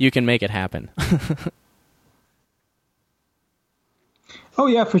there, you can make it happen. Oh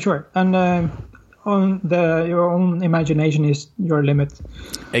yeah, for sure. And your own imagination is your limit.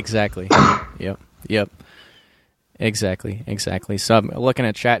 Exactly. Yep. Exactly. So I'm looking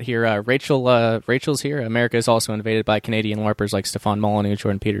at chat here. Rachel's here. America is also invaded by Canadian LARPers like Stefan Molyneux,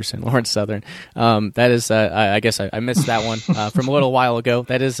 Jordan Peterson, Lawrence Southern. That is, I guess I missed that one from a little while ago.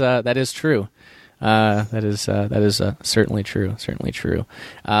 That is true. That is certainly true.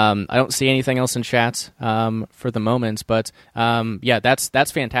 I don't see anything else in chat for the moment, but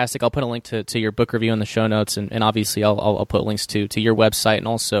that's fantastic. I'll put a link to your book review in the show notes, and obviously I'll put links to your website and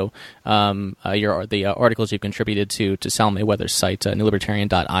also the articles you've contributed to Salome Weather's site,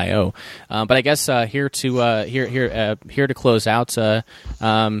 newlibertarian.io. But I guess here to close out,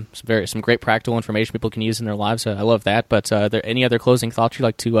 some great practical information people can use in their lives. I love that. But are there any other closing thoughts you'd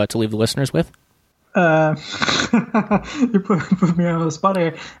like to leave the listeners with? You put me on the spot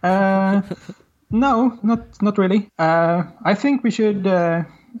here. No, not really. I think we should have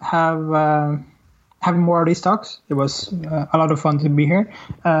more of these talks. It was a lot of fun to be here.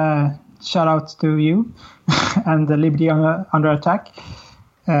 Shout out to you and the Liberty Under Attack.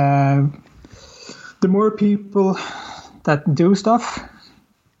 The more people that do stuff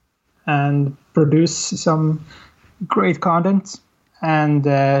and produce some great content and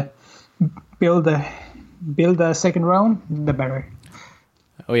build a second round, the better.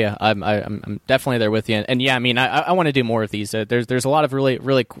 Oh yeah, I'm definitely there with you, and yeah, I mean, I want to do more of these. There's a lot of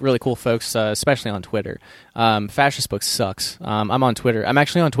really cool folks, especially on Twitter. Fascist Book sucks. I'm on Twitter. I'm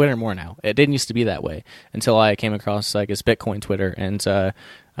actually on Twitter more now. It didn't used to be that way until I came across, I guess, Bitcoin Twitter, and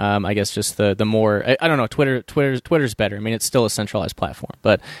I guess just the more I don't know. Twitter's better. I mean, it's still a centralized platform,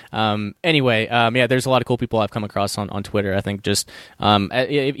 but anyway, yeah, there's a lot of cool people I've come across on Twitter. I think just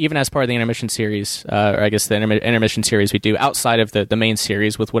even as part of the Intermission series, or I guess the Intermission series we do outside of the main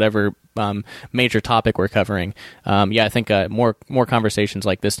series with whatever major topic we're covering. Yeah, I think more conversations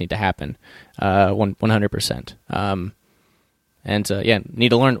like this need to happen. 100%. And yeah, need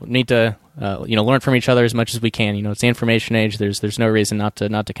to learn from each other as much as we can. You know, it's the information age. There's no reason not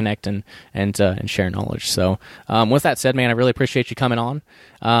to connect and share knowledge. So with that said, man, I really appreciate you coming on.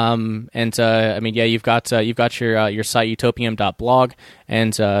 I mean, yeah, you've got your site utopium.blog,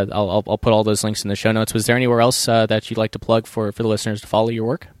 and I'll put all those links in the show notes. Was there anywhere else that you'd like to plug for the listeners to follow your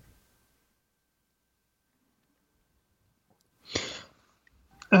work?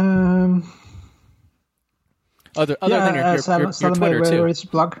 Other than your Twitter too. It's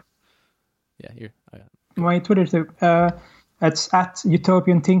blog. Yeah, my Twitter too. It's at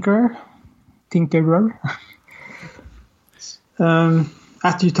Utopian Tinkerer.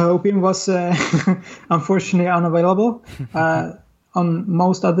 At Utopium was unfortunately unavailable. On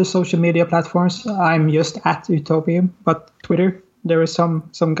most other social media platforms, I'm just at Utopium, but Twitter, there is some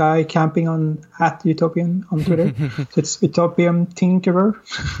guy camping on at Utopian on Twitter. So it's Utopium Tinkerer.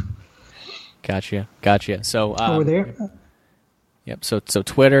 Gotcha. So over there. Yep. So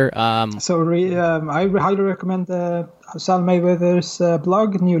Twitter. I highly recommend Sal Mayweather's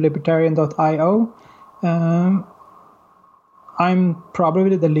blog, newlibertarian.io. I'm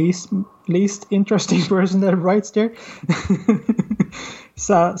probably the least interesting person that writes there.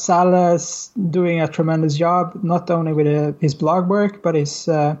 Sal is doing a tremendous job, not only with his blog work, but his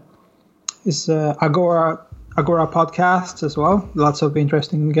Agora podcast as well. Lots of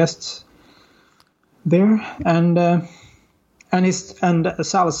interesting guests there, and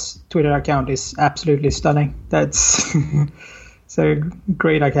Sal's Twitter account is absolutely stunning. That's it's a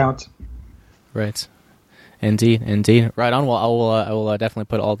great account. Right. Indeed. Right on. Well, I will definitely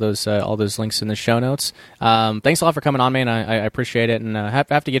put all those links in the show notes. Thanks a lot for coming on, man. I appreciate it, and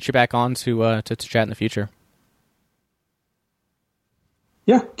have to get you back on to chat in the future.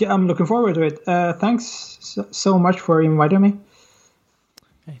 Yeah, I'm looking forward to it. Thanks so much for inviting me.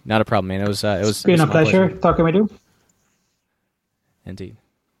 Not a problem, man. It's been a pleasure talking with you. Indeed.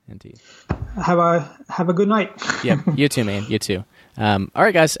 Have a good night. Yep, you too, man. You too. All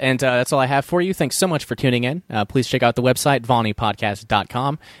right, guys, and that's all I have for you. Thanks so much for tuning in. Please check out the website,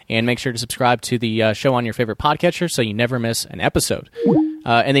 vonupodcast.com, and make sure to subscribe to the show on your favorite podcatcher so you never miss an episode.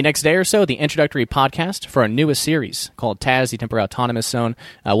 In the next day or so, the introductory podcast for our newest series called Taz, the Temporary Autonomous Zone,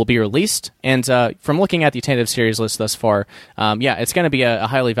 will be released. And from looking at the tentative series list thus far, yeah, it's going to be a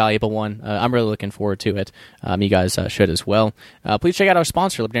highly valuable one. I'm really looking forward to it. You guys should as well. Please check out our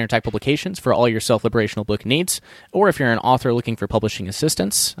sponsor, Libertarian Attack Publications, for all your self-liberational book needs. Or if you're an author looking for publishing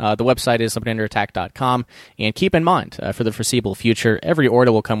assistance, the website is libertarianunderattack.com. And keep in mind, for the foreseeable future, every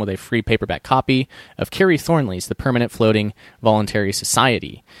order will come with a free paperback copy of Kerry Thornley's The Permanent Floating Voluntary Society.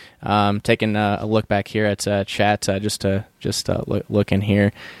 Taking a look back here at chat, just look in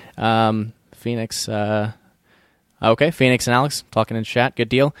here. Phoenix. Okay, Phoenix and Alex talking in chat. Good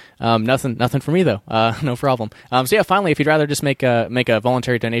deal. Nothing for me though. No problem. So yeah, finally, if you'd rather just make a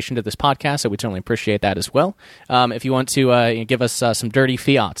voluntary donation to this podcast, so we'd certainly appreciate that as well. If you want to give us some dirty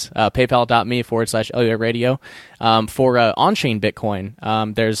fiat, paypal.me/LUA radio. For on-chain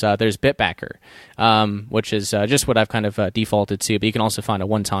Bitcoin, there's Bitbacker, which is just what I've kind of defaulted to, but you can also find a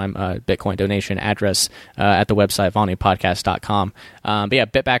one-time Bitcoin donation address at the website, vonupodcast.com. But yeah,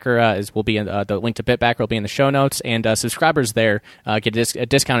 Bitbacker will be in, the link to Bitbacker will be in the show notes, and subscribers there get a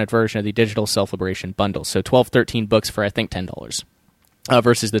discounted version of the digital self-liberation bundle. So 12-13 books for, I think, $10.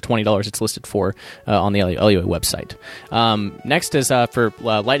 Versus the $20 it's listed for on the LUA website. Next is for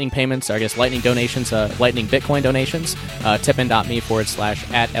Lightning payments, or I guess Lightning donations, Lightning Bitcoin donations,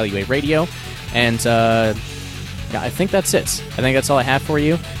 tipin.me/@LUA radio. And I think that's it. I think that's all I have for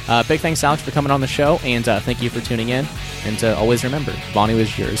you. Big thanks, Alex, for coming on the show, and thank you for tuning in. And always remember, Vonu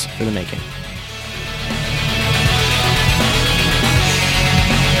is yours for the making.